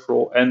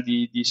peripheral and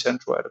the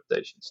central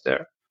adaptations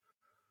there.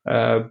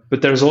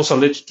 But there's also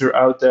literature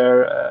out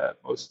there,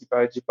 mostly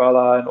by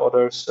Jibala and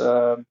others,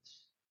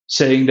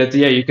 saying that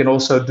you can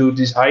also do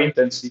this high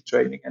intensity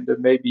training, and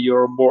that maybe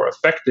you're more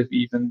effective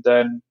even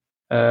than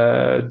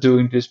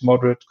doing this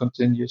moderate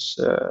continuous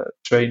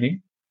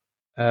training.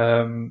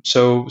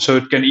 So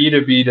it can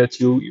either be that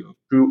you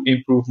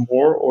improve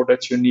more, or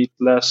that you need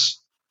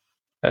less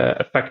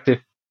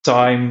effective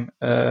time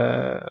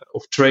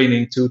of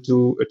training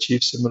to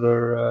achieve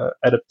similar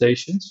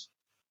adaptations.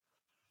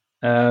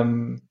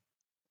 And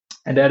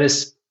that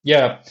is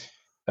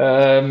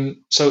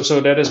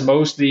so that is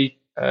mostly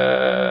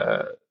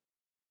how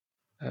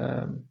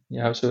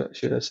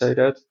should I say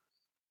that?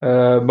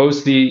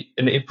 Mostly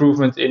an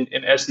improvement in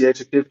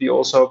SDH activity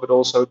also, but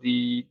also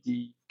the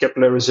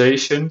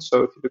capillarization.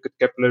 So if you look at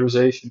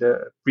capillarization,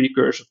 the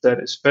precursor of that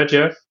is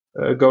VEGF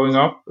going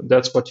up.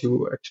 That's what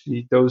you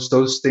actually,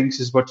 those things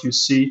is what you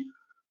see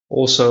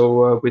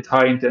also with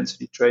high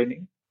intensity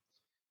training.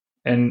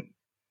 And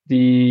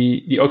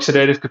the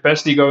oxidative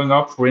capacity going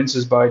up, for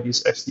instance, by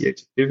this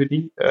SDH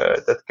activity,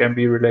 that can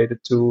be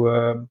related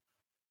to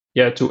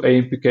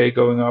AMPK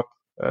going up.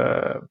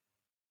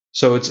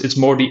 So it's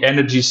more the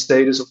energy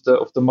status of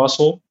the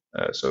muscle.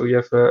 So you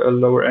have a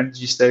lower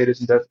energy status,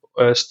 and that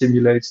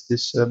stimulates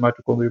this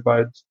mitochondrial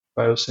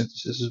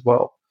biosynthesis as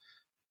well.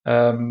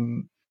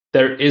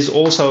 There's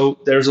also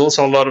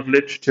a lot of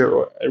literature,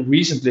 or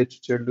recent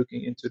literature,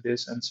 looking into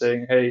this and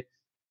saying, hey,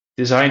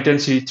 this high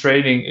intensity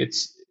training,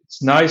 it's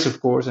nice, of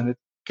course, and it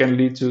can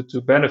lead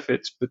to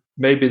benefits, but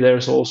maybe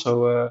there's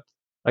also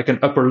like an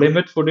upper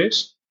limit for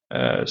this.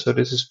 So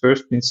this has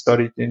first been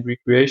studied in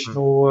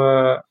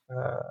recreational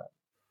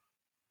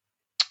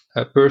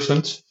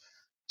persons,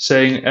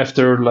 saying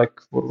after, like,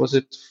 what was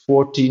it,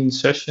 14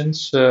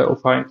 sessions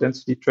of high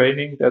intensity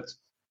training, that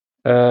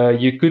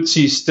you could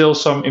see still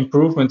some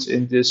improvements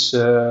in this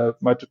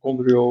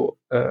mitochondrial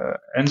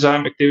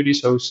enzyme activity,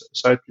 so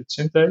citrate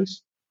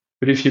synthase.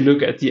 But if you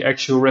look at the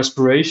actual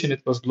respiration,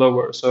 it was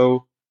lower.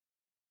 So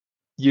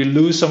you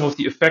lose some of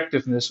the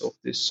effectiveness of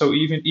this. So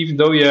even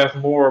though you have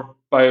more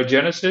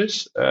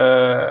biogenesis,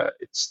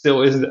 it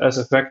still isn't as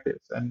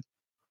effective. And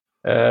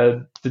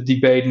the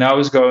debate now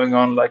is going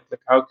on, like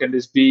how can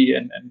this be,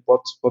 and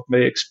what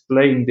may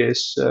explain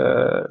this,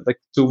 like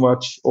too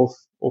much of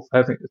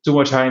having too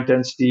much high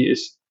intensity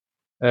is,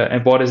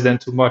 and what is then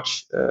too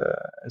much.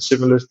 And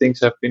similar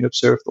things have been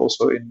observed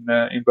also in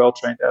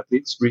well-trained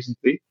athletes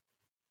recently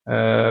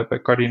by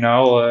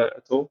Cardinal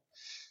et al.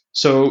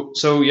 So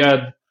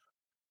yeah,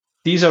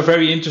 these are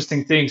very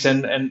interesting things,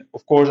 and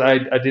of course I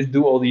didn't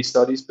do all these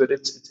studies, but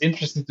it's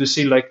interesting to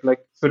see like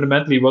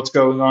fundamentally what's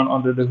going on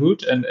under the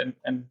hood, and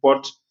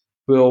what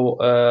will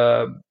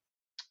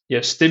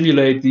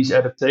stimulate these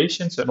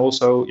adaptations, and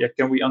also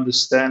can we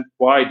understand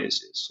why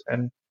this is.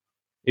 And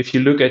if you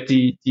look at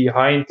the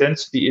high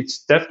intensity,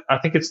 I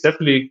think it's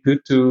definitely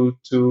good to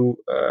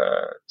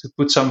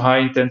put some high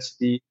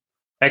intensity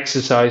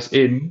exercise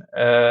in,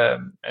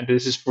 and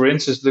this is, for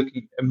instance,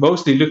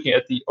 mostly looking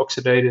at the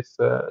oxidative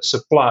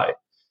supply.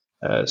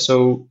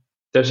 So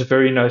there's a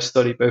very nice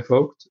study by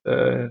Vogt,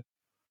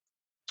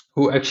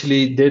 who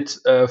actually did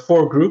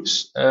 4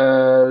 groups.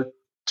 2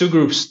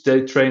 groups,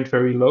 they trained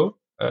very low,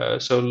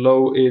 so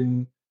low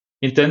in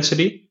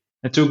intensity,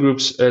 and 2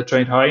 groups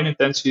trained high in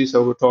intensity.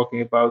 So we're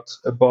talking about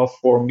above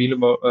 4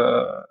 millimole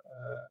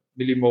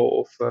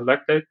of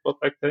lactate, blood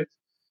lactate.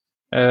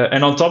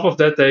 And on top of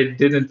that, they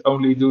didn't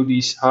only do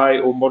these high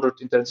or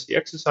moderate intensity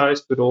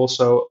exercise, but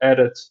also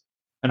added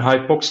an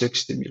hypoxic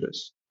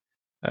stimulus.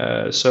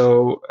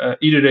 So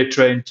either they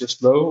trained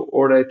just low,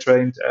 or they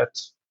trained at,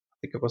 I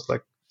think it was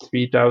like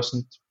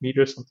 3,000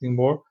 meters, something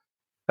more.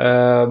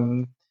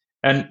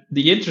 And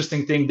the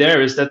interesting thing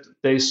there is that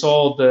they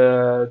saw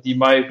the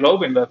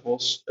myoglobin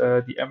levels,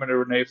 the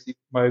mRNA of the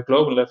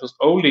myoglobin levels,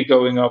 only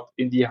going up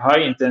in the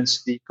high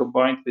intensity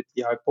combined with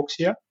the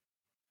hypoxia.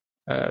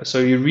 So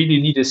you really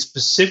need a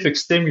specific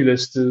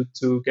stimulus to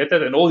get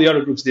that, and all the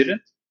other groups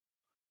didn't.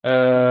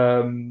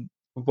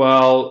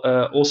 While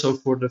also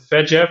for the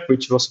VEGF,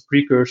 which was a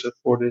precursor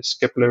for this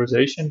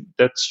capillarization,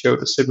 that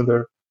showed a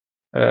similar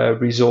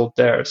result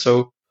there.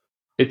 So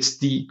it's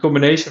the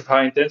combination of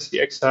high intensity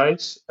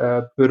exercise,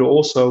 but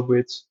also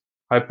with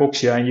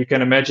hypoxia. And you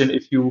can imagine,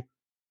 if you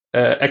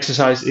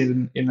exercise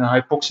in a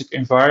hypoxic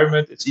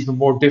environment, it's even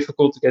more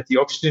difficult to get the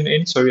oxygen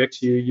in. So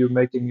you're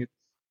making it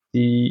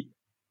the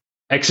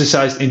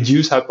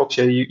exercise-induced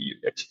hypoxia. You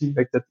actually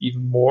make that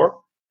even more.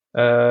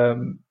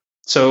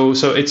 So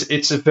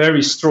it's a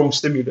very strong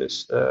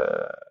stimulus,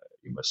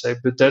 you must say.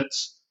 But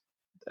that's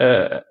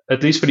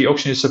at least for the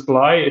oxygen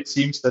supply, it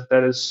seems that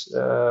is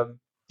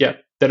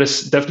that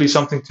is definitely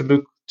something to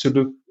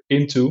look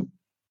into.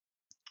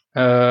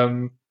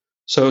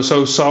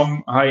 So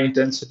some high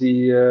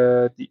intensity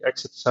the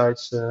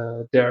exercise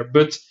there,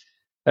 but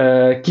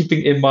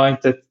keeping in mind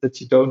that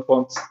you don't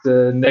want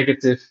the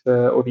negative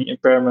or the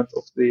impairment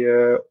of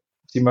the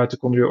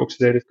mitochondrial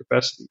oxidative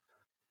capacity,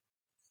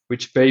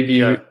 which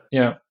maybe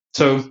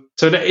So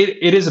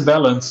it is a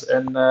balance,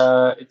 and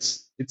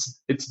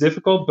it's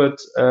difficult,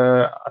 but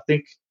I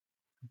think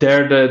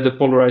there the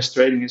polarized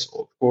training is,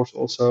 of course,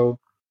 also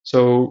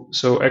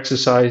so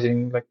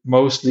exercising like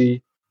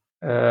mostly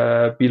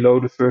below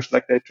the first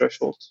lactate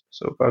threshold,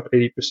 so about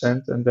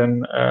 80%, and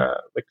then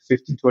like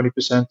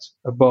 15-20%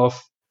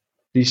 above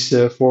least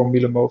 4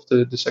 millimole,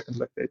 the second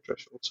lactate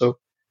threshold. So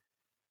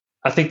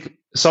I think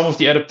some of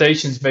the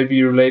adaptations may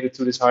be related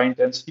to this high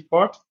intensity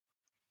part,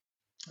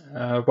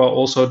 while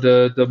also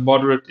the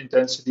moderate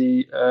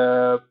intensity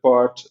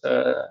part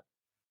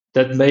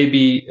that may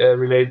be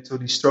related to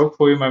the stroke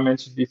volume I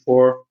mentioned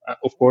before.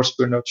 Of course,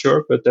 we're not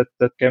sure, but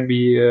that can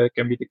be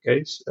the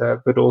case.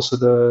 But also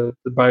the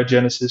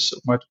biogenesis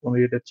of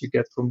mitochondria that you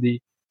get from the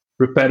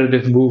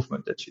repetitive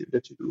movement that you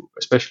do,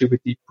 especially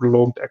with the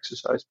prolonged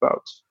exercise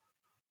bouts.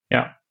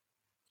 Yeah.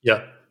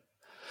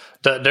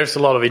 There's a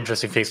lot of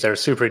interesting things there,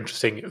 super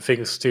interesting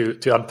things to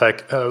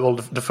unpack. Well,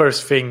 the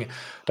first thing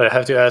that I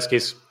have to ask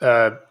is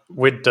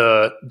with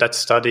that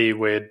study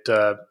with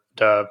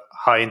the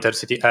high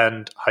intensity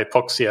and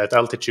hypoxia at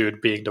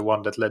altitude being the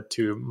one that led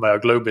to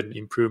myoglobin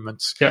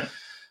improvements. Yeah.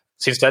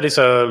 Since that is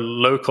a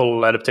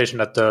local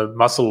adaptation at the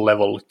muscle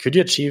level, could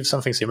you achieve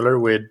something similar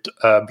with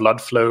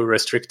blood flow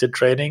restricted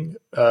training?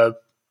 I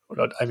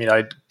mean,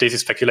 this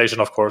is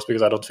speculation, of course,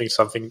 because I don't think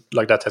something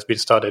like that has been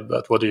studied.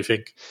 But what do you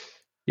think?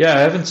 Yeah, I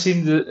haven't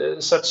seen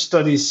such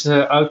studies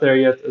out there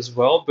yet as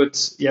well.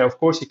 But yeah, of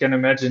course, you can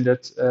imagine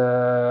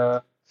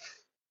that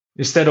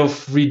instead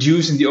of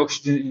reducing the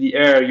oxygen in the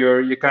air,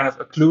 you're kind of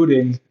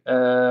occluding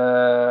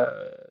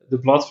the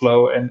blood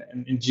flow and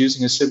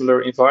inducing a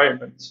similar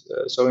environment.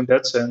 So in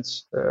that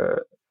sense,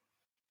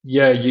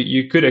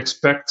 you could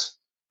expect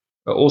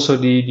also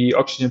the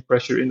oxygen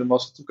pressure in the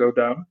muscle to go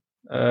down.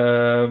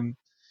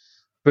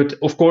 But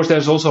of course,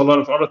 there's also a lot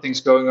of other things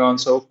going on.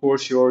 So of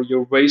course,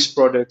 your waste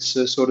products,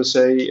 so to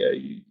say,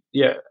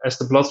 as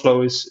the blood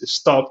flow is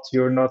stopped,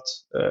 you're not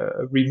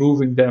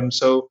removing them.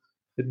 So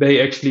it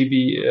may actually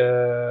be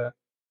a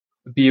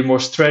more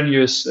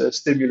strenuous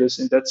stimulus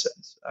in that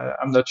sense.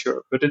 I'm not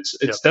sure, but it's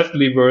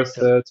definitely worth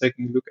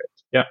taking a look at.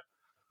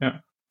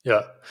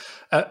 Yeah.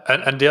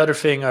 And the other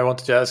thing I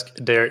wanted to ask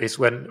there is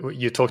when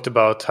you talked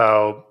about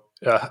how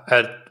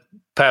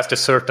past a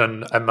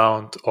certain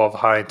amount of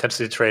high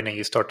intensity training,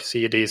 you start to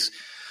see these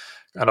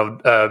kind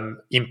of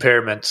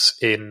impairments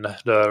in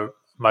the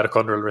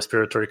mitochondrial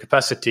respiratory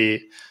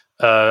capacity.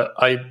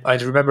 I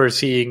remember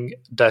seeing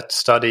that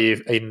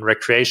study in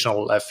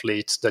recreational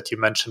athletes that you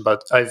mentioned,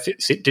 but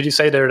did you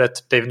say there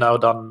that they've now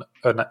done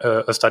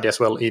a study as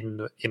well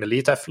in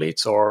elite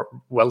athletes or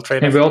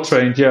well-trained? And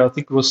well-trained, yeah. I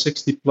think it was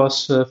 60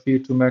 plus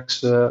VO2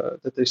 max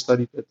that they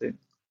studied that in.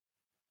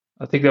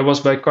 I think that was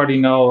by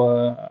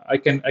Cardinal. I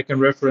can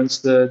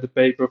reference the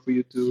paper for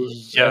you to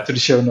the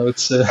show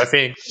notes. I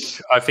think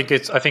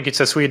it's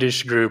a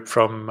Swedish group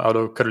from out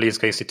of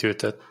Karolinska Institute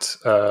that's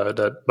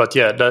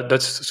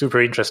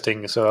super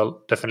interesting. So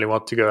I'll definitely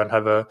want to go and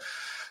have a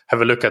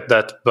look at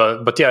that.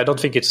 But I don't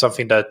think it's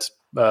something that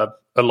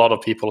a lot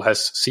of people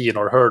has seen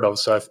or heard of.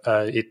 So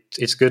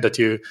it's good that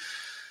you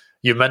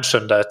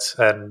mentioned that,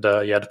 and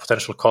the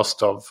potential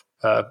cost of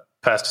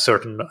past a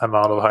certain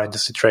amount of high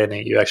intensity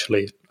training, you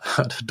actually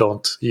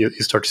you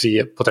start to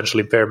see potential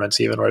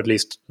impairments even, or at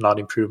least not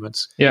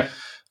improvements. Yeah.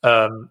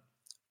 And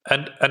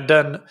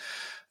then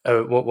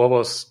what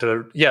was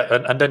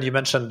and then you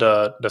mentioned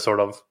the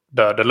sort of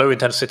the low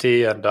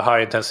intensity and the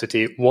high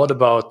intensity. What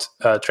about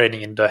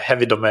training in the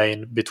heavy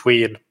domain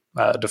between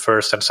the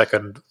first and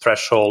second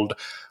threshold?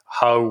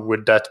 How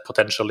would that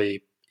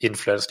potentially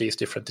influence these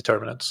different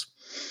determinants?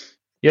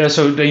 Yeah,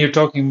 so then you're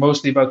talking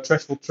mostly about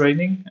threshold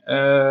training.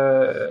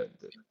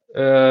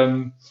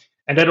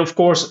 And then, of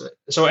course,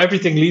 so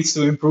everything leads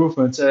to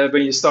improvement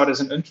when you start as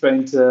an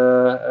untrained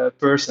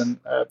person.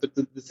 But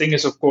the thing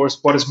is, of course,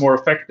 what is more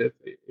effective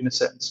in a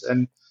sense?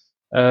 And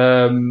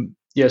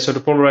so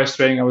the polarized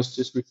training I was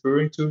just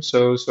referring to.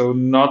 So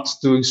not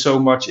doing so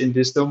much in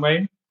this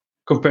domain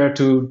compared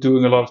to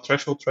doing a lot of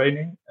threshold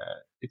training.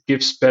 It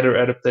gives better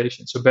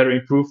adaptation, so better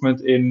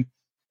improvement in.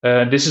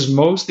 This is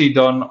mostly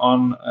done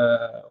on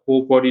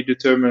whole body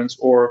determinants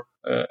or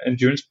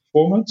endurance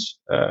performance.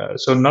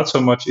 So not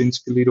so much in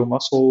skeletal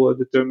muscle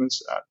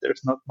determinants.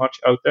 There's not much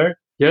out there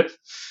yet.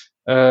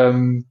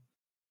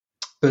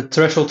 But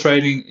threshold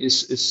training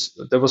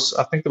there was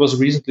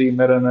recently a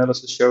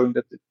meta-analysis showing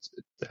that it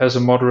has a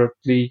moderate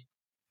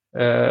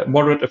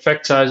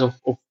effect size of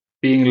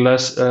being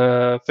less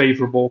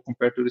favorable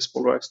compared to this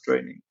polarized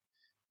training.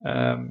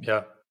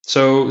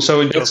 So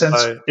in that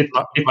sense,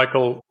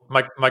 Michael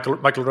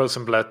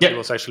Rosenblatt, he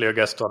was actually a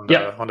guest on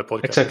the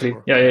podcast. Exactly.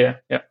 Before.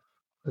 Yeah.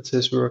 That's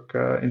his work,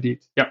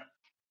 indeed. Yeah.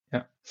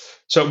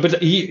 So,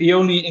 but he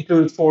only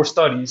included 4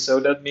 studies,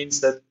 so that means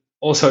that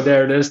also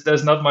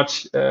there's not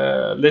much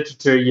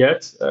literature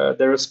yet.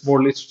 There is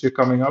more literature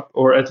coming up,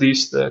 or at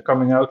least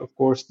coming out, of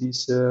course,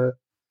 these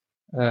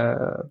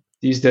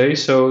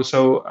days.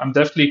 So I'm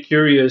definitely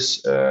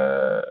curious.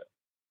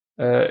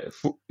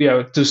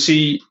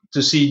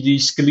 To see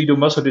these skeletal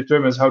muscle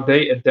determinants, how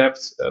they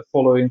adapt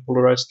following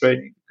polarized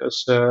training,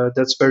 because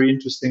that's very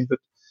interesting. But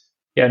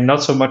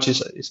not so much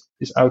is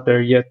out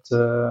there yet,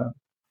 I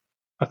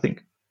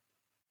think.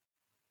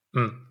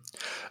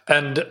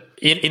 And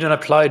in an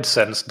applied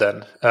sense,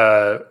 then,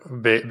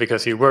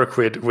 because you work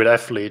with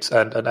athletes,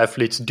 and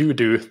athletes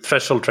do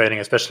threshold training,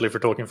 especially if we're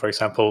talking, for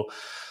example,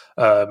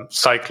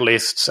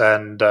 cyclists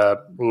and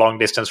long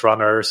distance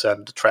runners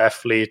and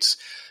triathletes.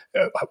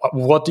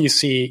 What do you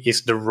see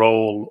is the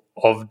role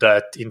of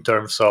that in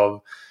terms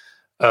of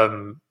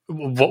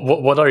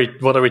what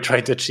are we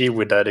trying to achieve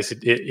with that? Is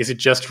it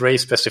just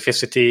race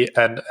specificity?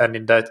 And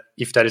in that,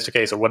 if that is the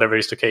case, or whatever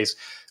is the case,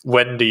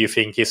 when do you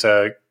think is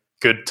a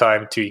good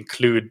time to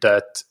include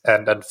that,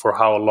 and for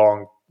how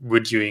long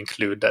would you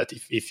include that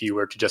if you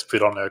were to just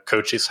put on a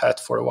coach's hat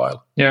for a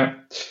while? Yeah,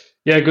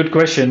 good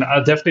question. I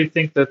definitely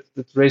think that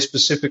race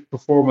specific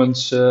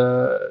performance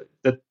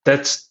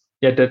that's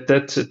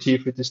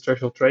achieved with this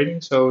threshold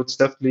training. So it's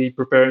definitely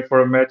preparing for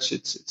a match.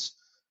 It's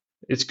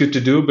good to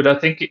do, but I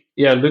think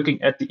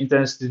looking at the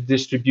intensity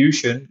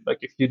distribution, like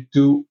if you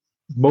do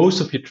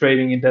most of your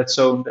training in that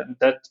zone, then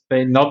that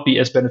may not be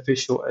as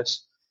beneficial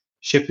as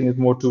shifting it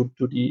more to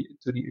the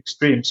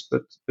extremes.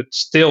 But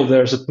still,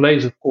 there's a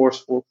place, of course,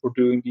 for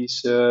doing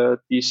these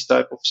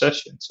type of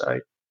sessions.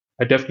 I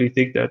definitely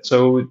think that.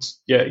 So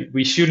it's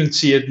we shouldn't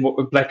see it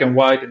more black and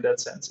white in that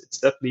sense. It's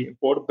definitely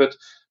important, but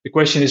the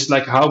question is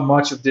like, how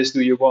much of this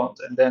do you want?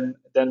 And then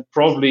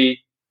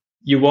probably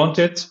you want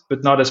it,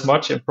 but not as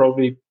much, and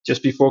probably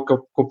just before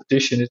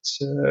competition, it's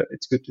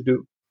good to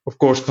do. Of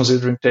course,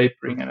 considering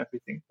tapering and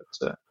everything. But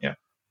yeah.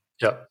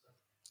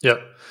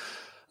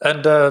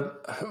 And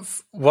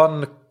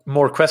one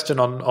more question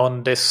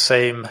on this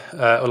same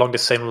along the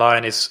same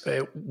line is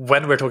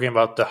when we're talking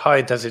about the high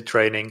intensity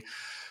training,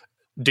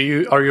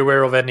 are you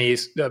aware of any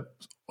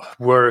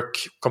work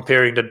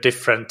comparing the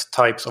different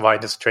types of high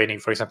intensity training?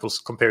 For example,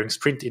 comparing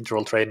sprint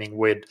interval training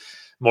with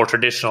more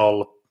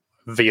traditional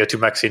VO2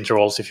 max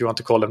intervals, if you want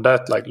to call them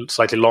that, like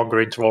slightly longer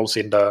intervals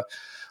in the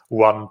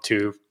 1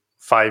 to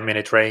 5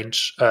 minute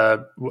range.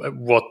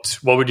 What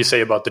would you say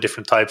about the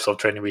different types of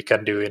training we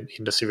can do in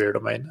the severe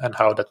domain, and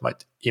how that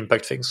might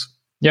impact things?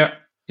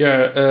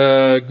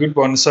 Good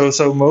one.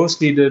 So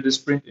mostly the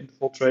sprint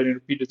interval training,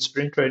 repeated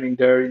sprint training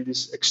there in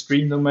this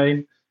extreme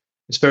domain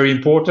is very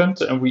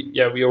important, and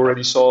we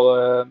already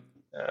saw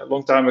a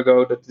long time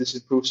ago that this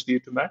improves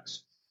VO2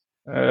 max.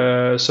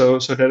 So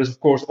that is of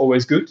course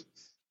always good.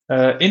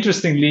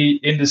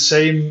 Interestingly, in the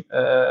same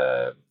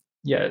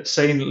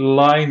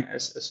line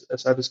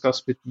as I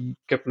discussed with the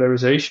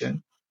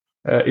capillarization,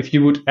 if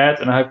you would add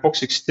an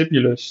hypoxic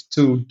stimulus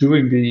to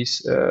doing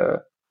these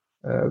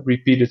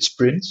repeated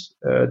sprints,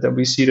 then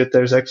we see that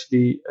there's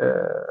actually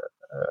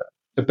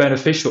a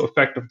beneficial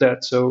effect of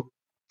that. So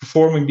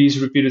performing these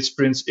repeated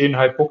sprints in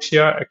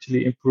hypoxia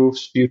actually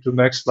improves VO2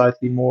 max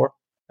slightly more,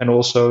 and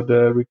also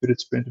the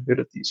repeated sprint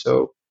ability.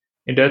 So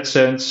in that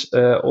sense,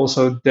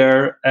 also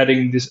there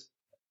adding this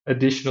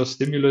additional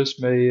stimulus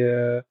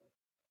may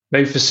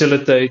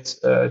facilitate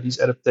these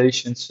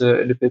adaptations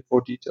in a bit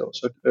more detail.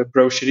 So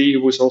Brocherie,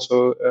 who was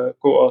also a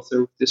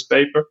co-author of this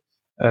paper,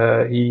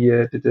 he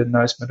did a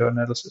nice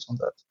meta-analysis on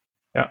that.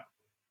 Yeah.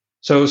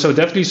 So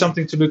definitely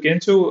something to look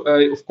into.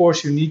 Of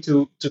course, you need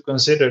to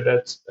consider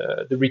that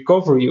the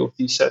recovery of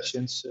these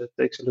sessions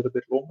takes a little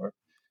bit longer.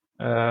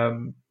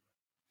 And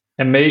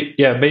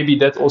maybe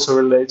that also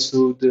relates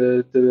to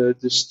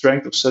the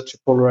strength of such a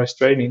polarized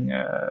training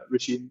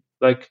regime.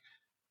 Like,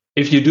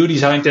 if you do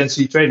these high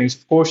intensity trainings,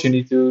 of course you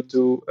need to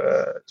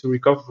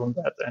recover from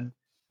that,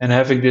 and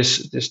having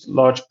this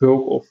large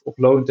bulk of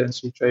low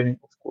intensity training,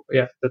 of course,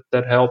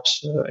 that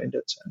helps in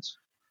that sense.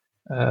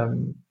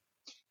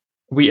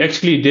 We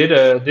actually did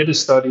a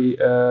study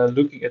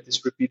looking at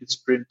this repeated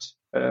sprint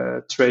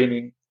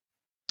training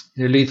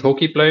in elite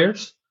hockey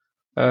players.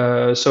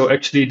 So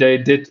actually they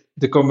did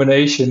the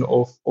combination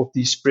of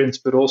these sprints,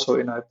 but also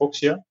in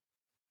hypoxia.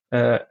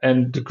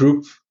 And the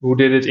group who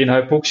did it in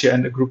hypoxia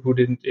and the group who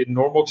did it in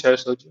normoxia,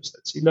 so just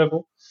at sea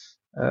level.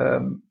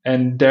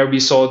 And there we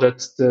saw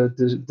that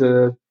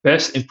the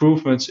best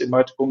improvements in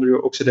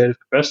mitochondrial oxidative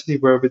capacity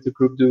were with the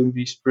group doing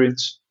these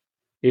sprints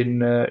in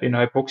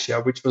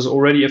hypoxia, which was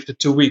already after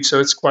 2 weeks. So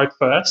it's quite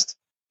fast.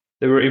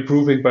 They were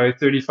improving by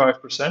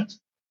 35%.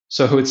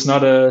 So it's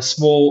not a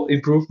small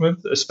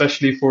improvement,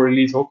 especially for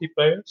elite hockey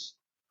players.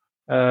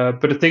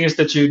 But the thing is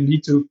that you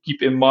need to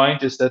keep in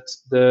mind is that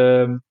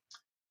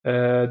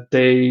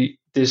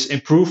this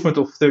improvement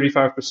of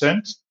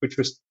 35%, which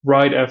was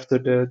right after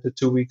the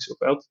 2 weeks of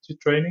altitude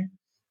training.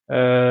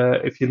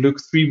 If you look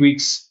 3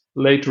 weeks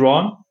later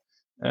on,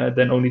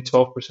 then only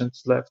 12%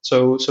 is left.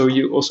 So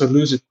you also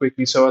lose it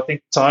quickly. So I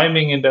think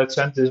timing in that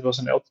sense, this was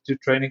an altitude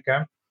training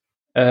camp.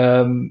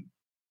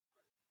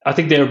 I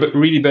think they're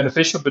really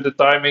beneficial, but the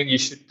timing you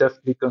should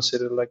definitely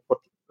consider, like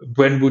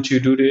when would you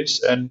do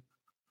this, and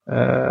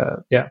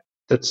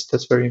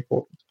that's very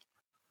important.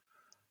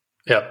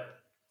 Yeah,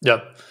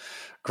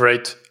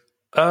 great.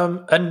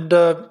 On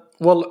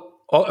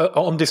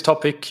this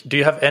topic, do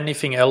you have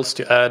anything else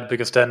to add?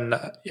 Because then,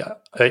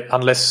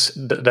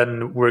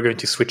 then we're going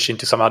to switch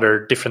into some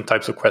other different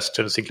types of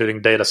questions,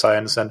 including data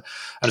science and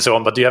so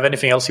on. But do you have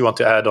anything else you want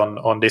to add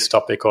on this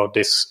topic or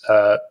this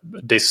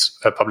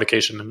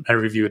publication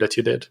and review that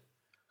you did?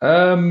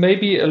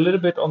 Maybe a little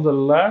bit on the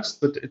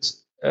last, but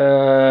it's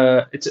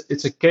a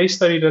case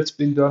study that's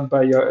been done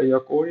by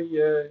Jaak Ory,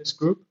 his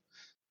group.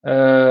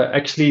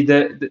 Actually,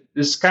 this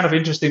is kind of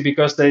interesting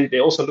because they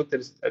also looked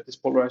at this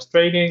polarized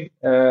training,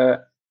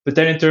 but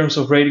then in terms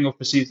of rating of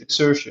perceived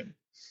exertion.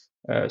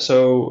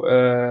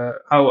 How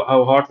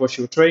hard was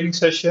your training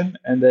session?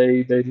 And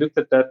they looked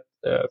at that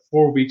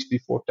 4 weeks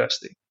before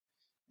testing.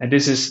 And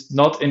this is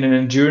not in an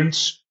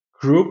endurance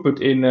group,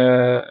 but in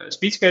a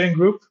speed skating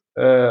group,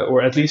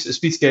 or at least a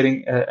speed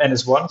skating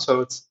NS1. So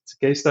it's a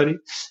case study.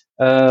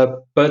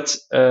 But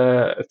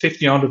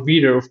 1500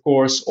 meter, of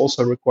course,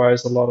 also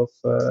requires a lot of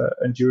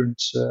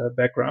endurance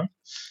background.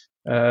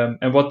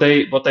 And what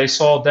they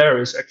saw there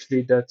is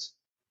actually that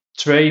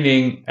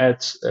training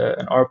at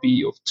an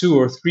RPE of 2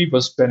 or 3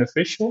 was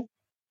beneficial,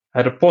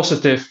 had a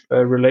positive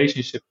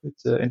relationship with,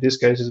 in this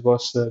case, it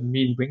was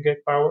mean wing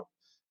gate power,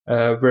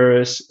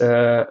 whereas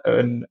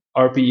an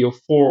RPE of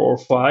 4 or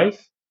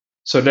 5,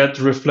 so that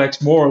reflects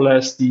more or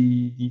less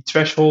the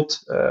threshold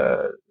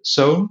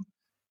zone,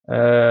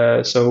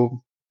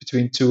 so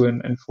between 2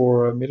 and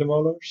 4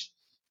 millimolars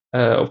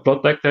of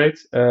blood lactate,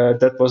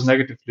 that was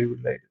negatively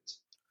related.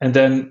 And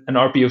then an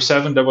RPE of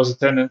 7, there was a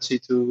tendency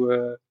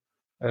to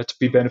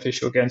be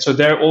beneficial again. So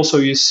there also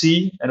you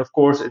see, and of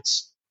course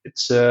it's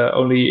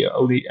only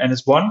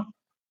NS1,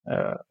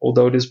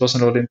 although this was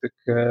an Olympic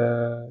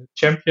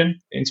champion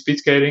in speed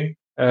skating.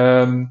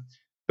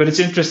 But it's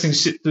interesting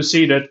to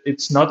see that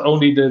it's not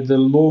only the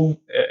long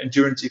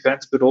endurance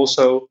events, but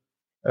also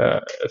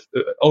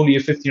only a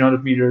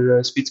 1500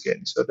 meter speed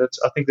skating. So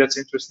I think that's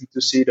interesting to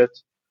see that.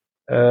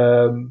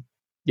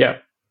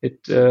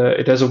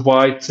 It has a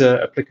wide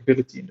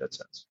applicability in that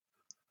sense.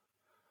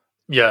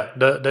 Yeah,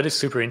 that is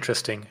super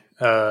interesting.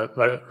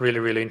 Really,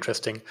 really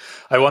interesting.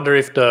 I wonder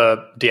if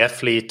the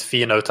athlete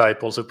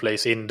phenotype also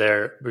plays in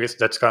there, because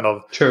that's kind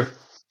of sure.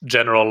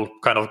 General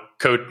kind of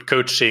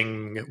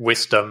coaching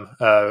wisdom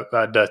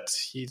that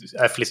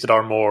athletes that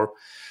are more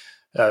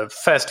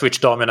fast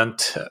twitch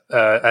dominant,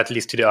 at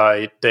least to the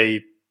eye,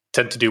 they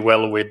tend to do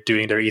well with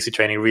doing their easy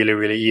training really,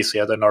 really easy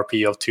at an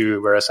RPE of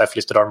 2, whereas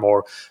athletes that are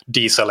more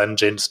diesel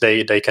engines,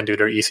 they can do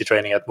their easy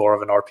training at more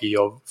of an RPE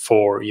of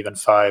 4, even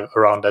 5,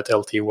 around that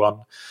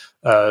LT1.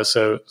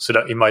 So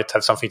that it might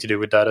have something to do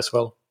with that as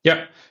well.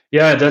 Yeah,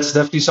 that's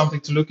definitely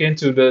something to look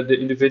into, the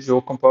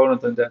individual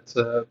component and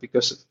that,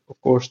 because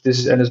of course this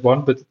is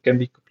NS1, but it can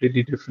be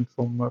completely different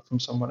from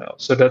someone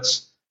else. So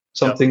that's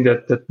something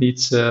that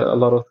needs a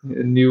lot of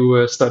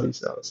new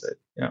studies, I would say.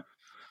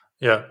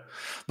 Yeah,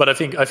 but I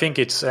think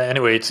it's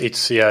anyway.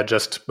 It's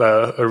just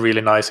a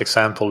really nice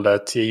example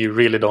that you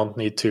really don't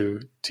need to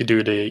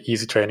do the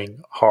easy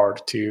training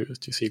hard to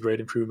see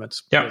great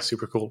improvements. Yeah, it's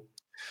super cool.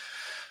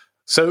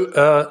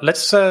 So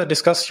let's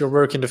discuss your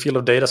work in the field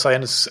of data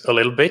science a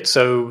little bit.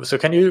 So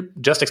can you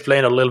just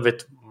explain a little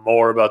bit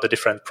more about the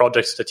different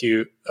projects that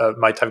you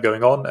might have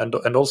going on,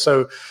 and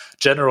also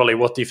generally,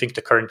 what do you think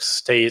the current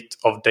state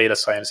of data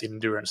science in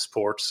endurance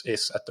sports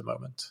is at the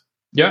moment?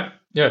 Yeah,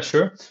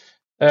 sure.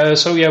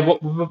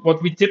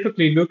 What we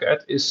typically look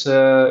at is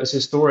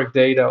historic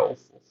data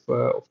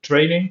of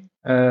training.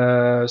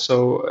 For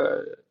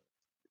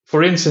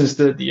instance,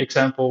 the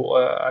example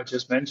I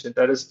just mentioned,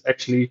 that is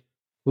actually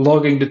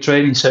logging the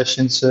training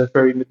sessions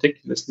very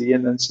meticulously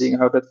and then seeing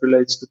how that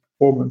relates to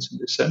performance in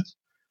this sense,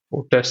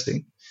 or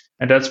testing.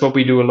 And that's what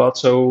we do a lot.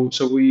 So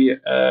we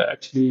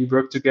actually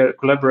work together,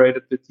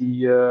 collaborated with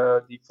the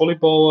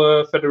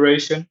volleyball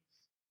federation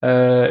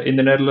in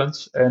the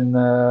Netherlands, and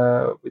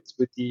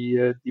with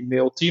the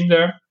male team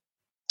there.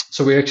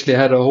 So we actually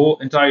had a whole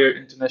entire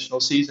international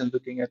season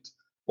looking at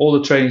all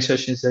the training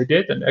sessions they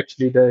did, and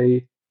actually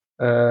they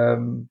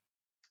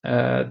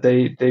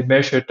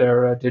measured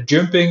their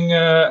jumping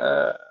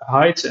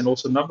heights and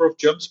also number of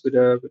jumps with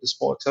a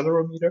small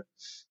accelerometer.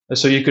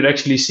 So you could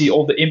actually see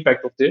all the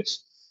impact of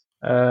this.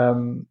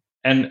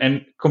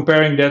 And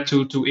comparing that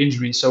to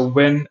injury. So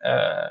when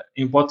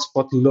in what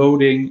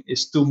loading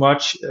is too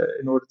much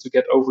in order to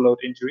get overload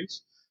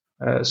injuries.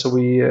 So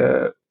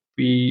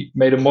we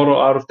made a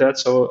model out of that.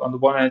 So on the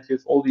one hand, you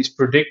have all these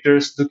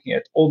predictors looking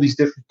at all these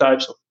different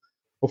types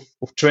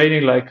of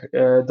training. Like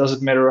does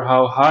it matter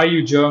how high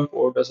you jump,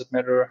 or does it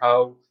matter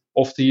how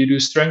often you do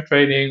strength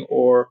training,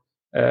 or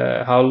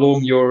how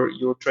long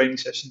your training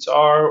sessions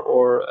are,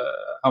 or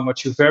how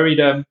much you vary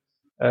them.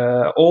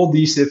 All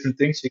these different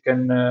things you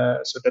can,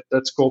 so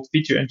that's called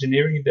feature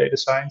engineering in data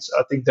science.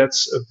 I think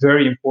that's a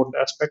very important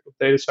aspect of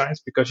data science,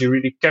 because you're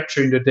really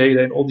capturing the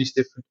data in all these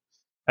different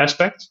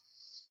aspects,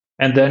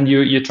 and then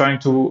you're trying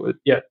to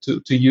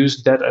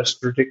use that as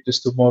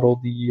predictors to model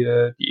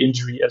the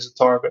injury as a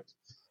target.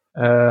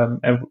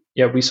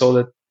 We saw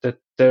that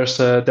there's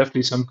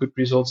definitely some good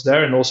results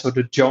there, and also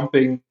the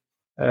jumping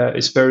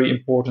is very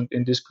important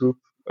in this group,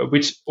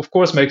 which of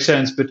course makes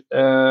sense, but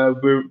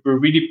we're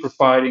really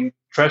providing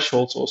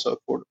thresholds also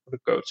for the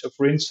coach. So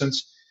for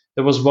instance,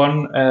 there was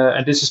one,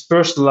 and this is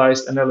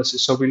personalized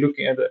analysis. So we're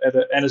looking at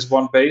an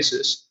NS1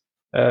 basis.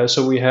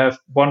 So we have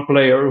one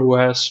player who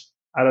has,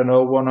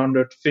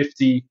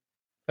 150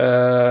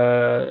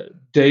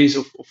 days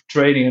of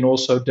training and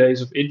also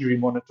days of injury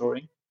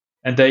monitoring.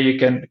 And there you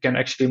can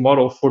actually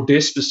model for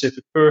this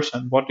specific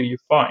person, what do you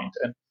find?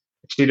 And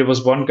Actually, there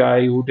was one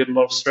guy who did a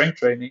lot of strength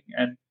training,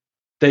 and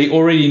they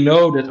already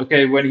know that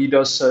okay, when he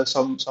does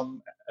some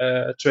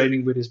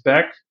training with his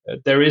back,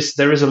 there is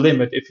a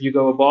limit. If you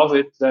go above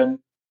it, then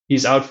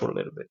he's out for a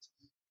little bit.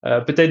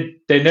 But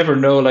they never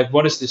know like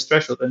what is this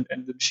threshold, and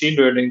the machine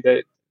learning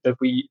that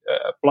we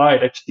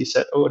applied actually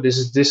said, oh, this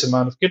is this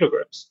amount of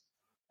kilograms.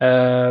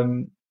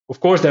 Of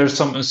course, there's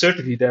some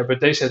uncertainty there, but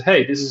they said,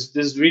 hey, this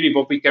is really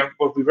what we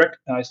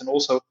recognize, and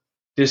also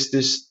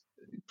this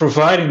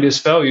providing this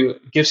value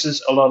gives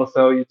us a lot of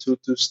value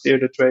to steer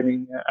the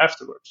training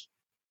afterwards.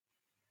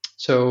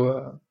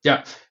 So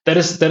that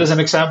is an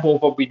example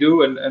of what we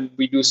do, and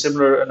we do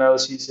similar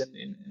analyses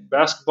in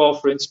basketball,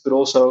 for instance, but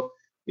also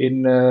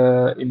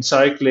in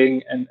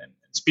cycling and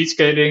speed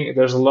skating.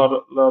 There's a lot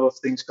of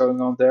things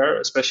going on there,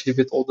 especially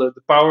with all the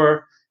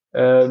power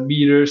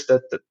meters.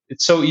 That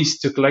it's so easy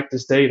to collect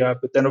this data,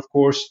 but then of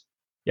course,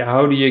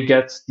 how do you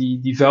get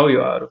the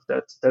value out of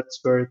that? That's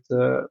where it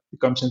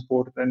becomes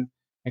important,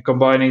 and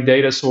combining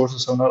data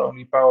sources, so not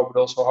only power but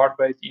also heart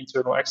rate,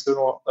 internal,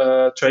 external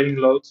training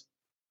load.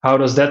 How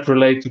does that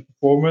relate to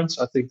performance?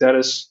 I think that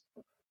is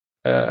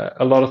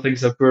a lot of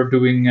things that we're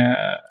doing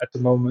at the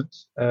moment.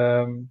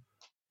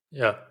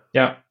 Yeah.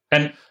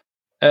 And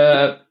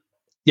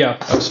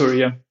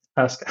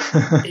ask.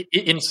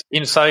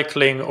 in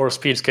cycling or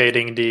speed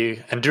skating, the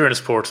endurance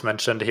sports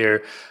mentioned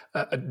here,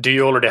 do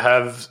you already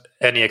have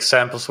any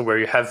examples of where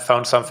you have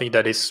found something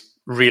that is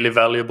really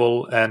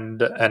valuable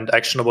and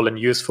actionable and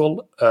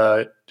useful?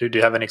 Do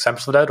you have any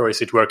examples of that, or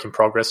is it work in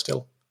progress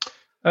still?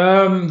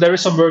 There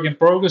is some work in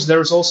progress. There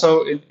is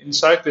also in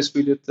cyclists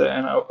we did,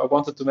 and I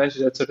wanted to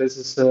mention that. So this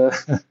is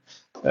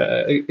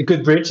a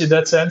good bridge in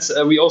that sense.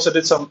 We also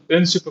did some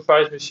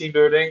unsupervised machine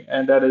learning,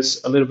 and that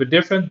is a little bit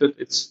different, but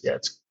it's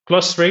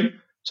clustering.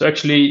 So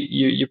actually,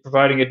 you're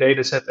providing a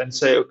data set and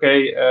say,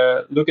 okay,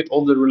 look at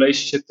all the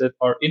relationships that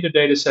are in the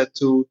data set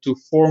to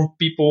form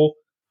people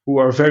who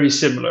are very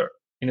similar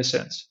in a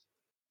sense.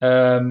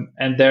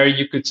 And there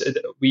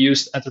we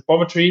used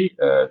anthropometry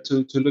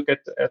to look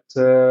at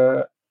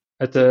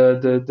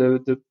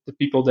the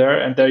people there,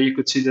 and there you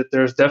could see that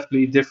there's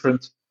definitely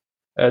different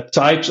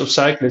types of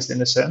cyclists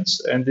in a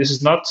sense, and this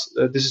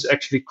is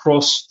actually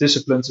cross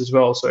disciplines as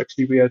well. So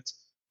actually we had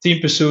team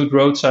pursuit,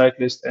 road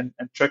cyclists, and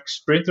track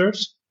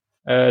sprinters.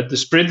 The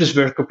sprinters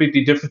were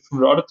completely different from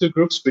the other two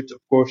groups, which of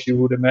course you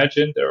would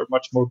imagine. They're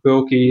much more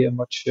bulky and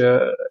much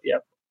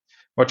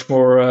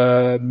more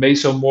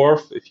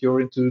mesomorph if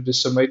you're into the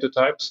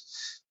somatotypes.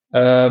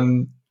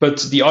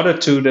 But the other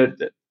two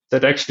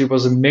that actually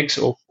was a mix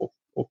of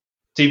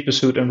team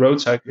pursuit and road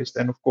cyclist.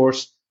 And of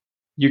course,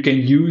 you can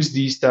use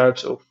these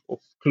types of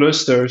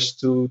clusters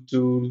to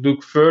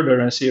look further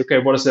and see, okay,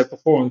 what is their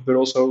performance, but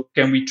also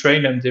can we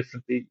train them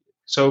differently?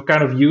 So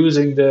kind of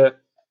using the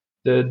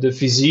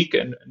physique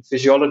and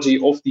physiology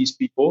of these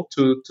people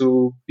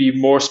to be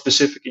more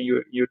specific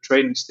in your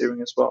training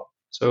steering as well.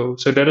 So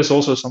that is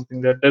also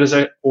something that is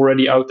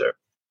already out there.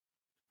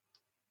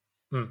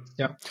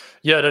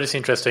 Yeah, that is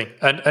interesting,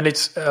 and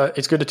it's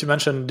good that you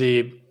mentioned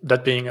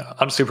that being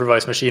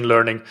unsupervised machine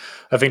learning.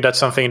 I think that's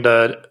something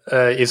that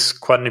is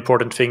quite an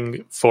important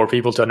thing for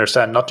people to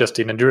understand, not just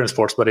in endurance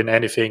sports, but in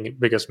anything,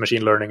 because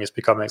machine learning is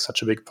becoming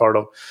such a big part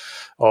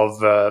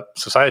of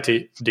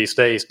society these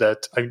days.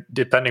 That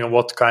depending on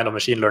what kind of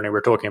machine learning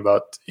we're talking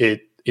about,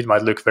 it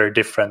might look very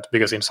different,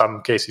 because in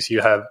some cases you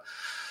have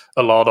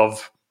a lot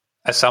of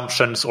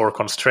assumptions or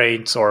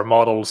constraints or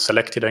models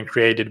selected and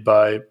created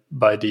by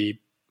the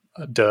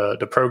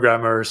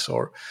programmers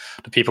or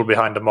the people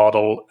behind the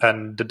model,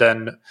 and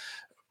then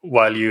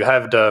while you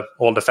have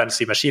all the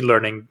fancy machine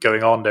learning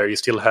going on there, you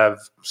still have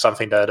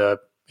something that a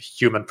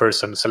human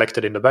person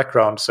selected in the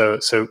background. So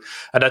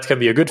and that can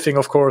be a good thing,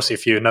 of course,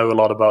 if you know a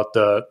lot about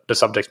the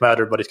subject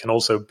matter, but it can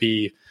also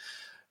be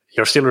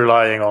you're still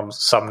relying on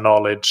some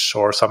knowledge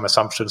or some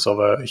assumptions of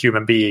a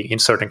human being in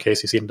certain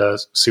cases in the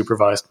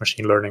supervised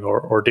machine learning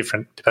or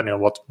different, depending on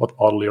what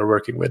model you're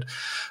working with.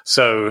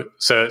 So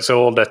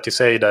all that to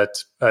say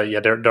that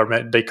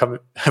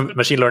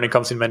machine learning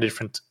comes in many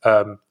different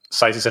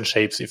sizes and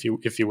shapes, if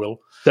you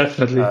will.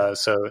 Definitely.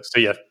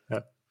 Yeah.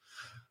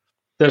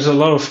 There's a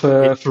lot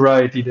of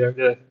variety there.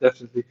 Yeah,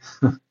 definitely.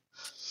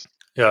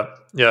 Yeah.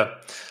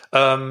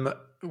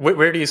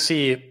 Where do you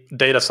see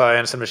data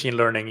science and machine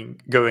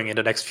learning going in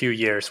the next few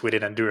years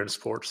within endurance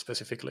sports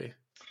specifically?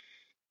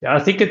 Yeah, I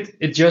think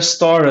it just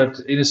started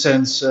in a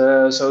sense.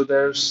 So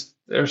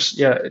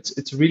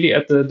it's really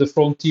at the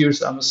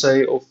frontiers, I must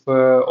say,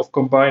 of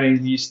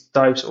combining these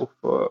types of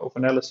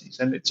analyses,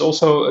 and it's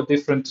also a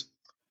different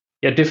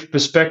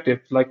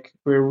perspective. Like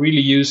we're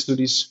really used to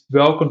these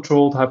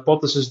well-controlled,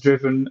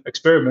 hypothesis-driven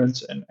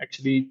experiments, and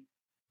actually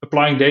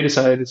applying data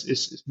science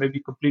is maybe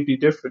completely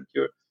different.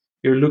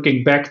 You're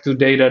looking back to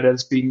data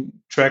that's being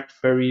tracked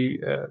very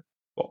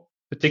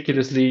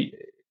particularly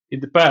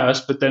in the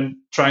past, but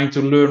then trying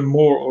to learn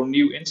more or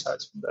new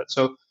insights from that.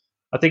 So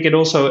I think it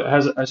also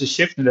has a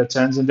shift in that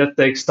sense, and that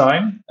takes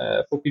time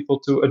for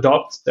people to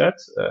adopt that.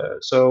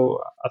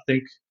 So I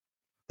think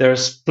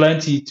there's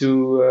plenty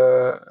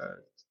to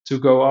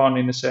go on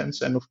in a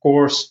sense, and of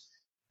course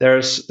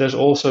there's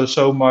also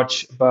so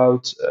much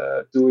about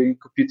doing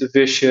computer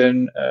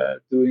vision,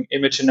 doing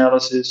image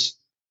analysis.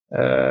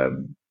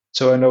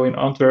 So I know in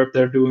Antwerp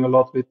they're doing a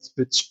lot with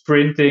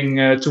sprinting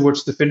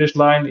towards the finish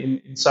line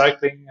in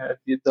cycling,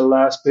 the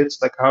last bits.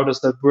 Like how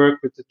does that work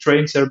with the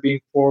trains that are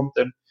being formed,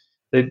 and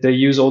they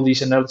use all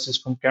these analysis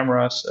from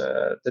cameras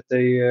that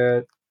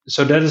they.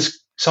 So that is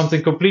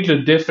something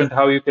completely different.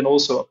 How you can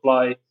also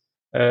apply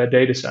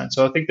data science.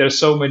 So I think there's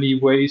so many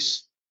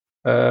ways,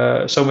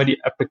 so many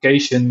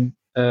application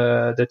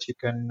that you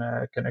can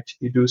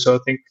actually do. So I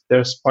think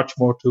there's much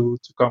more to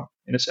come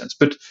in a sense.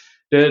 But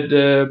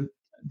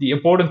the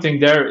important thing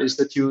there is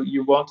that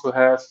you want to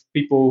have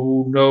people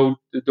who know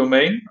the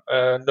domain,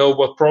 know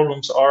what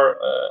problems are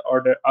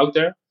there out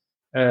there,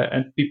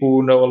 and people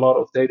who know a lot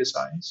of data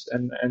science,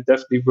 and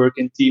definitely work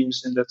in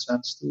teams in that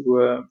sense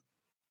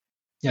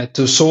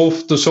to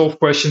solve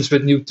questions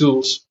with new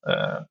tools.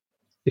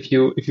 If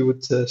you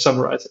would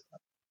summarize it,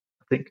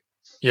 I think.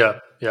 Yeah.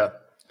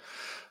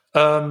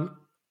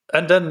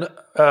 And then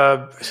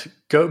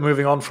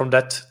moving on from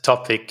that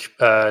topic,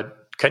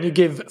 can you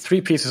give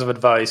 3 pieces of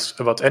advice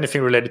about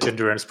anything related to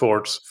endurance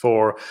sports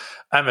for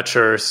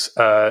amateur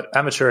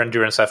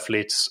endurance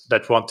athletes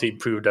that want to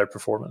improve their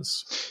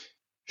performance?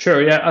 Sure.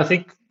 Yeah, I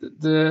think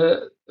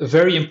the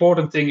very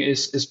important thing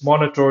is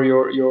monitor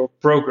your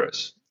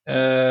progress.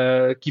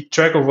 Keep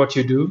track of what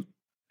you do,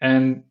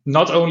 and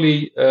not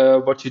only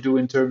what you do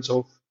in terms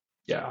of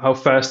how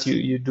fast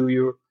you do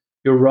your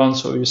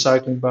runs or your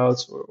cycling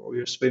bouts or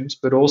your swims,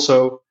 but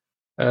also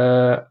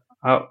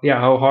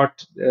how hard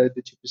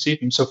did you perceive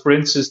him. So, for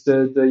instance,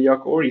 the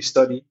Jack Ory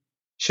study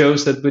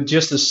shows that with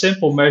just a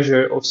simple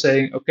measure of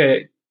saying,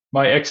 okay,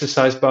 my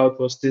exercise bout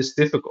was this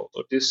difficult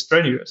or this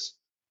strenuous,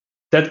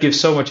 that gives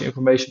so much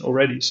information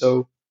already.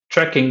 So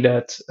tracking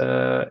that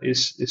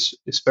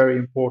is very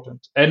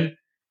important, and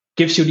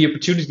gives you the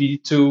opportunity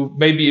to,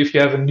 maybe if you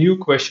have a new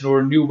question or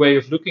a new way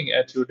of looking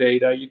at your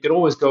data, you can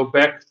always go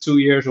back 2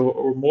 years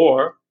or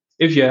more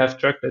if you have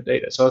tracked that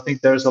data. So I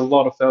think there's a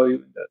lot of value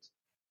in that.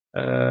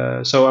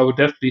 So I would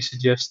definitely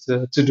suggest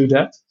to do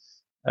that.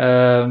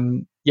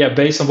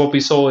 Based on what we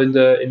saw in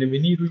the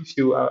mini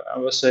review, I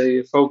would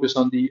say focus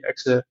on the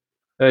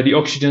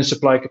oxygen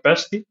supply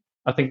capacity.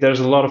 I think there's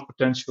a lot of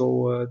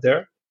potential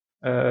there,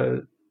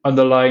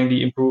 underlying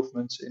the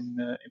improvements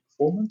in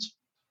performance.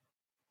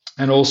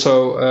 And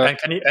also, and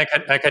can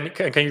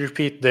you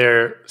repeat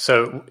there?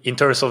 So, in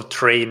terms of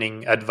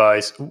training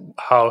advice,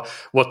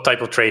 what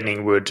type of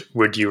training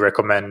would you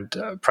recommend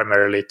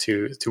primarily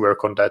to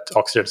work on that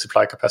oxygen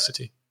supply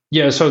capacity?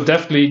 Yeah, so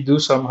definitely do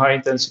some high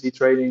intensity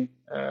training,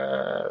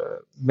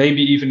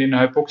 maybe even in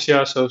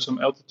hypoxia, so some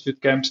altitude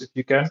camps if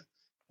you can.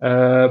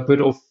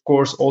 But of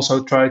course,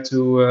 also try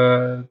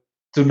to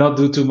not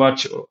do too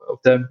much of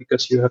them,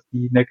 because you have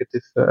the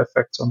negative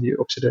effects on the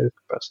oxidative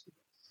capacity.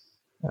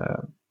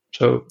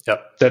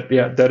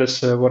 That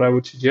is what I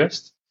would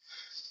suggest.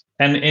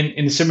 And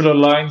in similar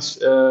lines,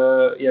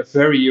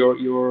 vary your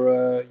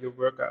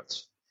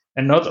workouts,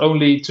 and not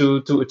only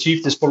to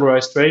achieve this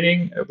polarized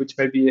training, which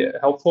may be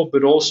helpful,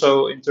 but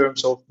also in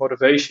terms of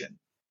motivation.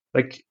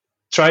 Like,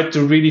 try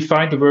to really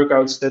find the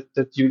workouts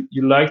that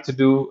you like to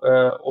do.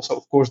 Also,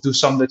 of course, do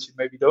some that you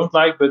maybe don't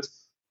like, but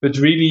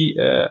really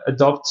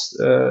adopt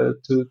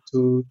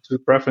to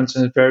preference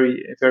and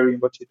vary in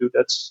what you do.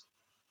 That's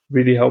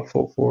really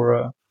helpful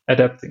for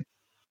adapting.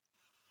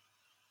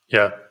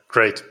 Yeah,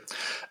 great.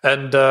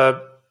 And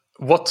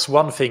what's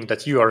one thing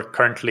that you are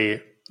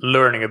currently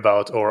learning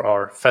about or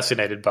are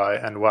fascinated by,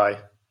 and why?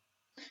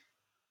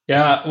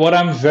 Yeah, what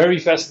I'm very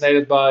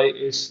fascinated by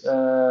is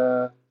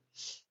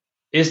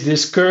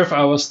this curve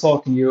I was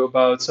talking to you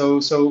about.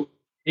 So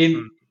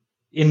in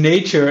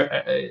nature,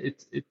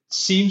 it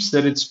seems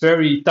that it's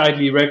very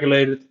tightly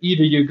regulated.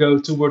 Either you go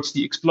towards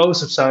the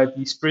explosive side,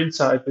 the sprint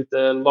side with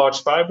the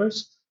large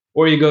fibers,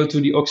 or you go to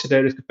the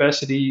oxidative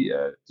capacity,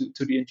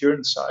 to the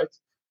endurance side.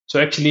 So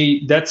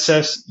actually, that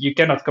says you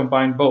cannot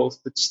combine both.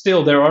 But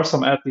still, there are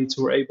some athletes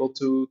who are able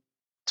to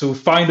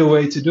find a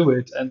way to do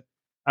it. And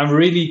I'm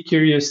really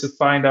curious to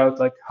find out,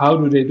 like, how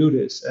do they do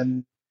this?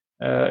 And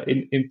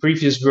in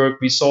previous work,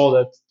 we saw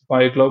that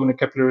myoglobin and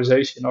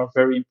capillarization are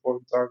very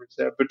important targets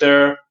there. But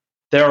there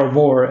are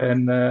more,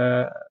 and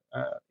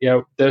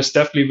there's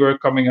definitely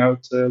work coming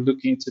out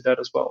looking into that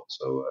as well.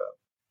 So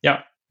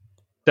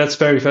that's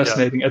very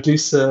fascinating, at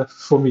least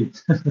for me.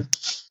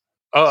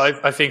 Oh,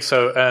 I think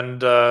so,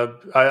 and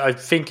I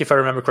think if I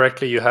remember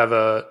correctly, you have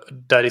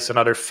that is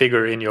another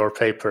figure in your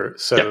paper.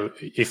 So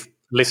if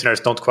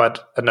listeners don't quite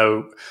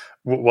know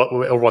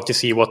what you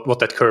see, what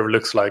that curve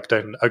looks like,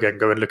 then again,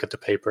 go and look at the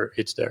paper.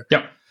 It's there.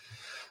 Yeah.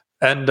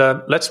 And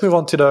let's move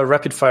on to the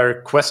rapid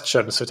fire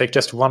questions. So take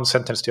just one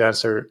sentence to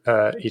answer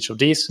each of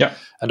these. Yeah.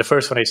 And the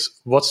first one is,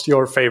 what's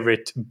your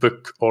favorite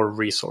book or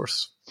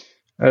resource?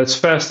 It's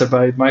Faster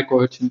by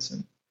Michael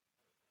Hutchinson.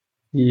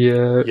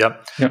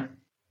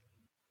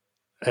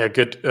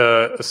 Good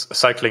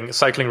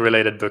cycling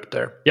related book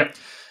there. Yeah.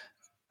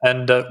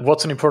 And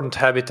what's an important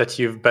habit that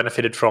you've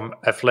benefited from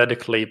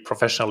athletically,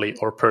 professionally,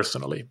 or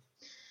personally?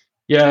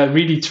 Yeah,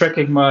 really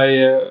tracking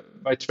my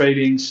my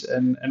trainings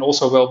and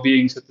also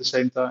well-beings at the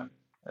same time.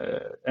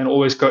 And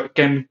always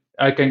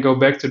I can go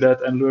back to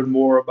that and learn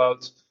more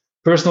about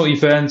personal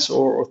events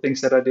or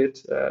things that I did.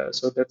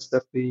 So that's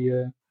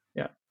definitely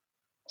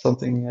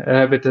something, a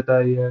habit that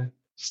I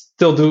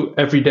still do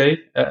every day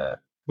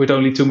with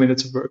only 2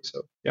 minutes of work.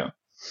 So yeah.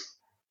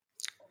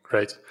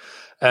 Great.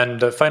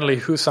 And finally,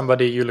 who's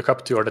somebody you look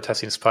up to or that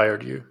has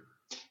inspired you?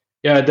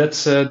 Yeah,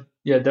 that's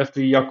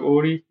definitely Jaak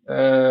Ory.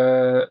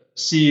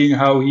 Seeing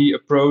how he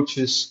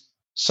approaches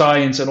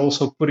science and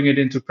also putting it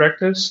into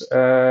practice,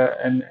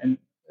 and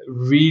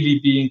really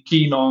being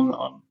keen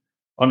on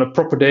a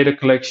proper data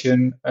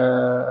collection.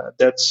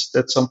 That's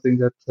something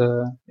that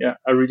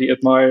I really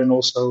admire and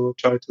also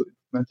try to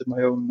implement in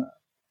my own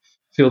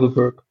field of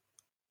work.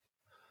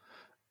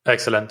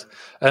 Excellent.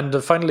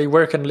 And finally,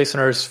 where can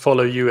listeners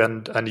follow you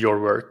and your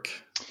work?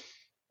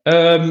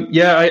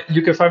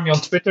 You can find me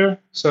on Twitter.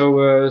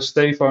 So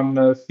Stefan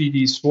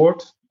VD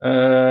Swart.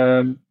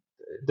 There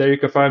you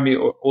can find me.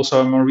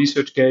 Also, I'm on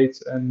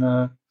ResearchGate, and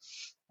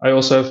I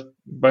also have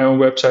my own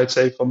website,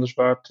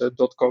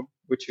 stefanderswaard.com,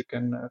 which you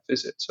can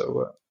visit.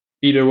 So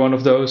either one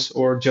of those,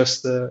 or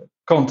just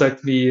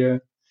contact me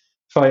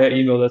via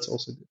email. That's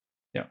also good.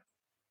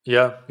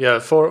 Yeah.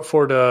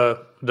 For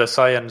the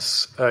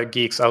science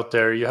geeks out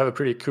there, you have a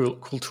pretty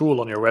cool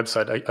tool on your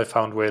website. I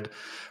found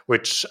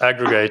which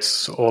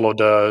aggregates all of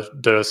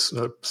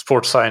the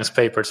sports science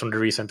papers from the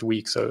recent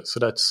week. So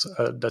that's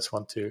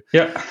one to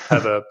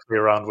have a play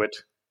around with.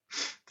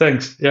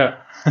 Thanks. Yeah.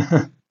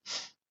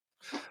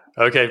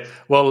 Okay.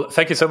 Well,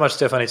 thank you so much,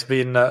 Stefan. It's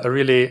been a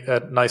really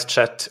nice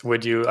chat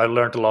with you. I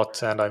learned a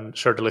lot, and I'm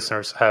sure the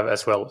listeners have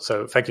as well.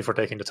 So thank you for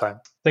taking the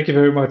time. Thank you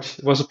very much.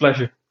 It was a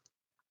pleasure.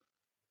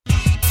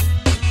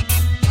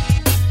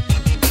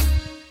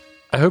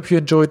 I hope you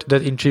enjoyed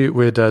that interview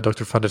with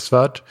Dr. van der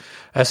Zwaard.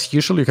 As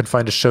usual, you can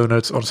find the show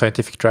notes on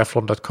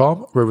scientifictriathlon.com,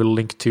 where we'll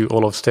link to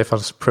all of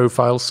Stefan's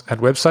profiles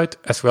and website,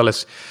 as well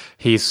as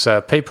his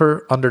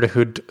paper, Under the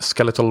Hood,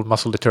 Skeletal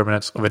Muscle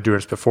Determinants of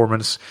Endurance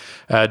Performance.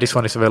 This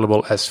one is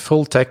available as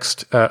full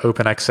text,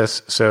 open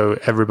access, so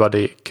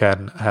everybody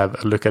can have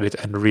a look at it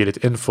and read it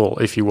in full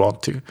if you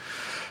want to.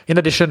 In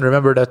addition,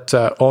 remember that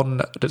on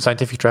the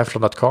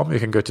scientifictriathlon.com, you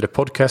can go to the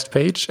podcast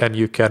page and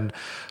you can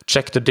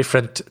check the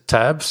different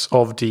tabs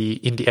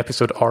in the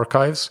episode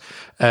archives.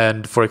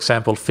 And, for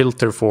example,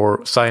 filter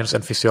for science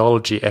and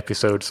physiology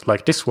episodes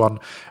like this one.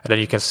 And then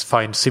you can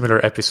find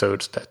similar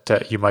episodes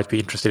that you might be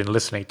interested in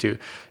listening to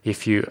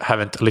if you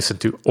haven't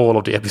listened to all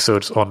of the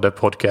episodes on the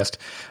podcast.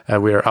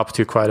 We're up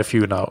to quite a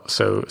few now.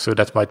 So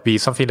that might be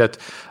something that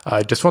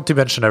I just want to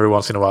mention every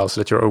once in a while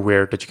so that you're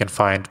aware that you can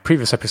find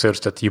previous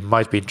episodes that you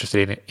might be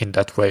interested in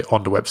that way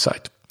on the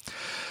website.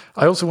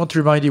 I also want to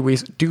remind you we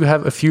do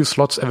have a few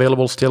slots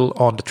available still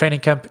on the training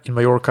camp in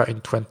Mallorca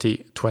in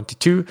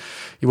 2022.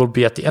 It will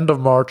be at the end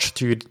of March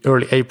to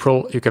early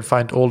April. You can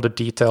find all the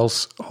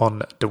details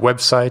on the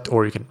website,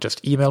 or you can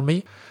just email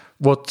me.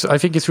 What I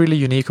think is really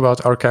unique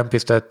about our camp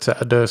is that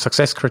the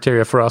success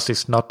criteria for us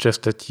is not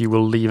just that you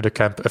will leave the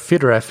camp a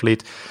fitter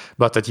athlete,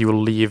 but that you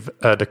will leave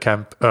the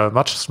camp a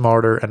much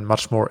smarter and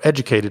much more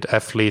educated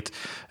athlete,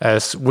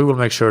 as we will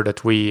make sure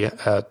that we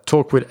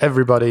talk with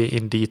everybody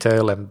in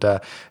detail and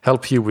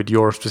help you with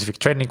your specific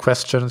training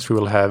questions. We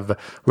will have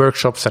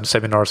workshops and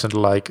seminars and the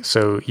like,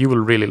 so you will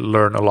really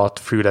learn a lot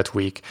through that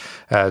week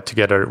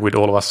together with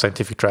all of us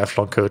scientific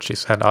triathlon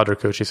coaches and other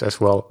coaches as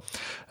well.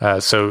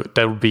 So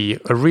that will be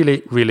a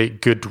really, really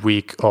good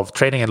week of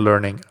training and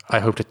learning. I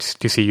hope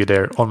to see you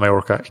there on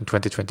Mallorca in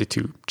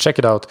 2022. Check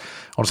it out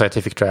on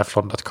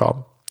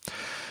scientifictriathlon.com.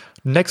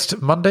 Next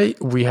Monday,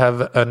 we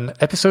have an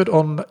episode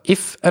on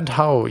if and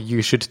how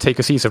you should take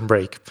a season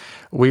break.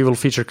 We will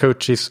feature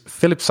coaches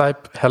Philip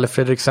Sipe, Helle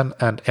Fredriksen,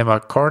 and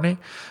Emma Carney.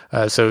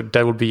 So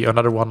that will be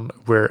another one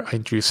where I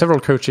interview several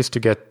coaches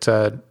to get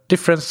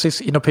differences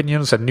in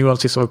opinions and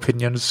nuances of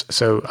opinions.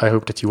 So I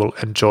hope that you will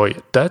enjoy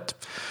that.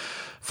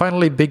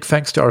 Finally, big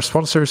thanks to our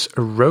sponsors,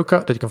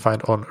 Roka, that you can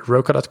find on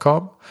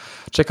roka.com.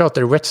 Check out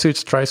their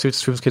wetsuits,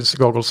 tri-suits, swimskins,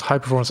 goggles,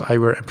 high-performance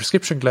eyewear, and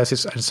prescription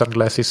glasses and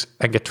sunglasses,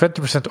 and get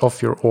 20%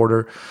 off your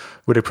order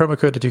with a promo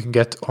code that you can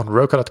get on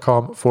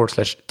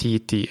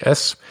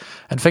roka.com/TTS.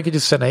 And thank you to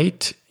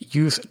Zen8.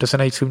 Use the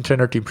Zen8 swim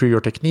trainer to improve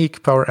your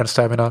technique, power, and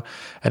stamina,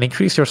 and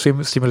increase your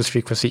swim stimulus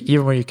frequency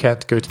even when you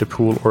can't go to the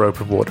pool or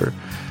open water.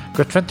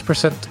 Get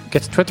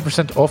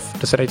 20% off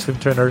the Zen8 swim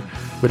trainer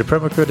with a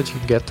promo code that you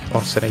can get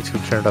on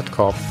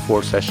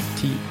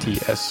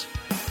zen8swimtrainer.com/TTS.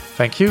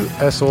 Thank you,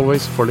 as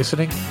always, for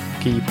listening.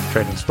 Keep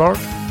training smart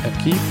and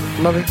keep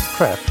loving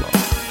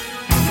triathlon.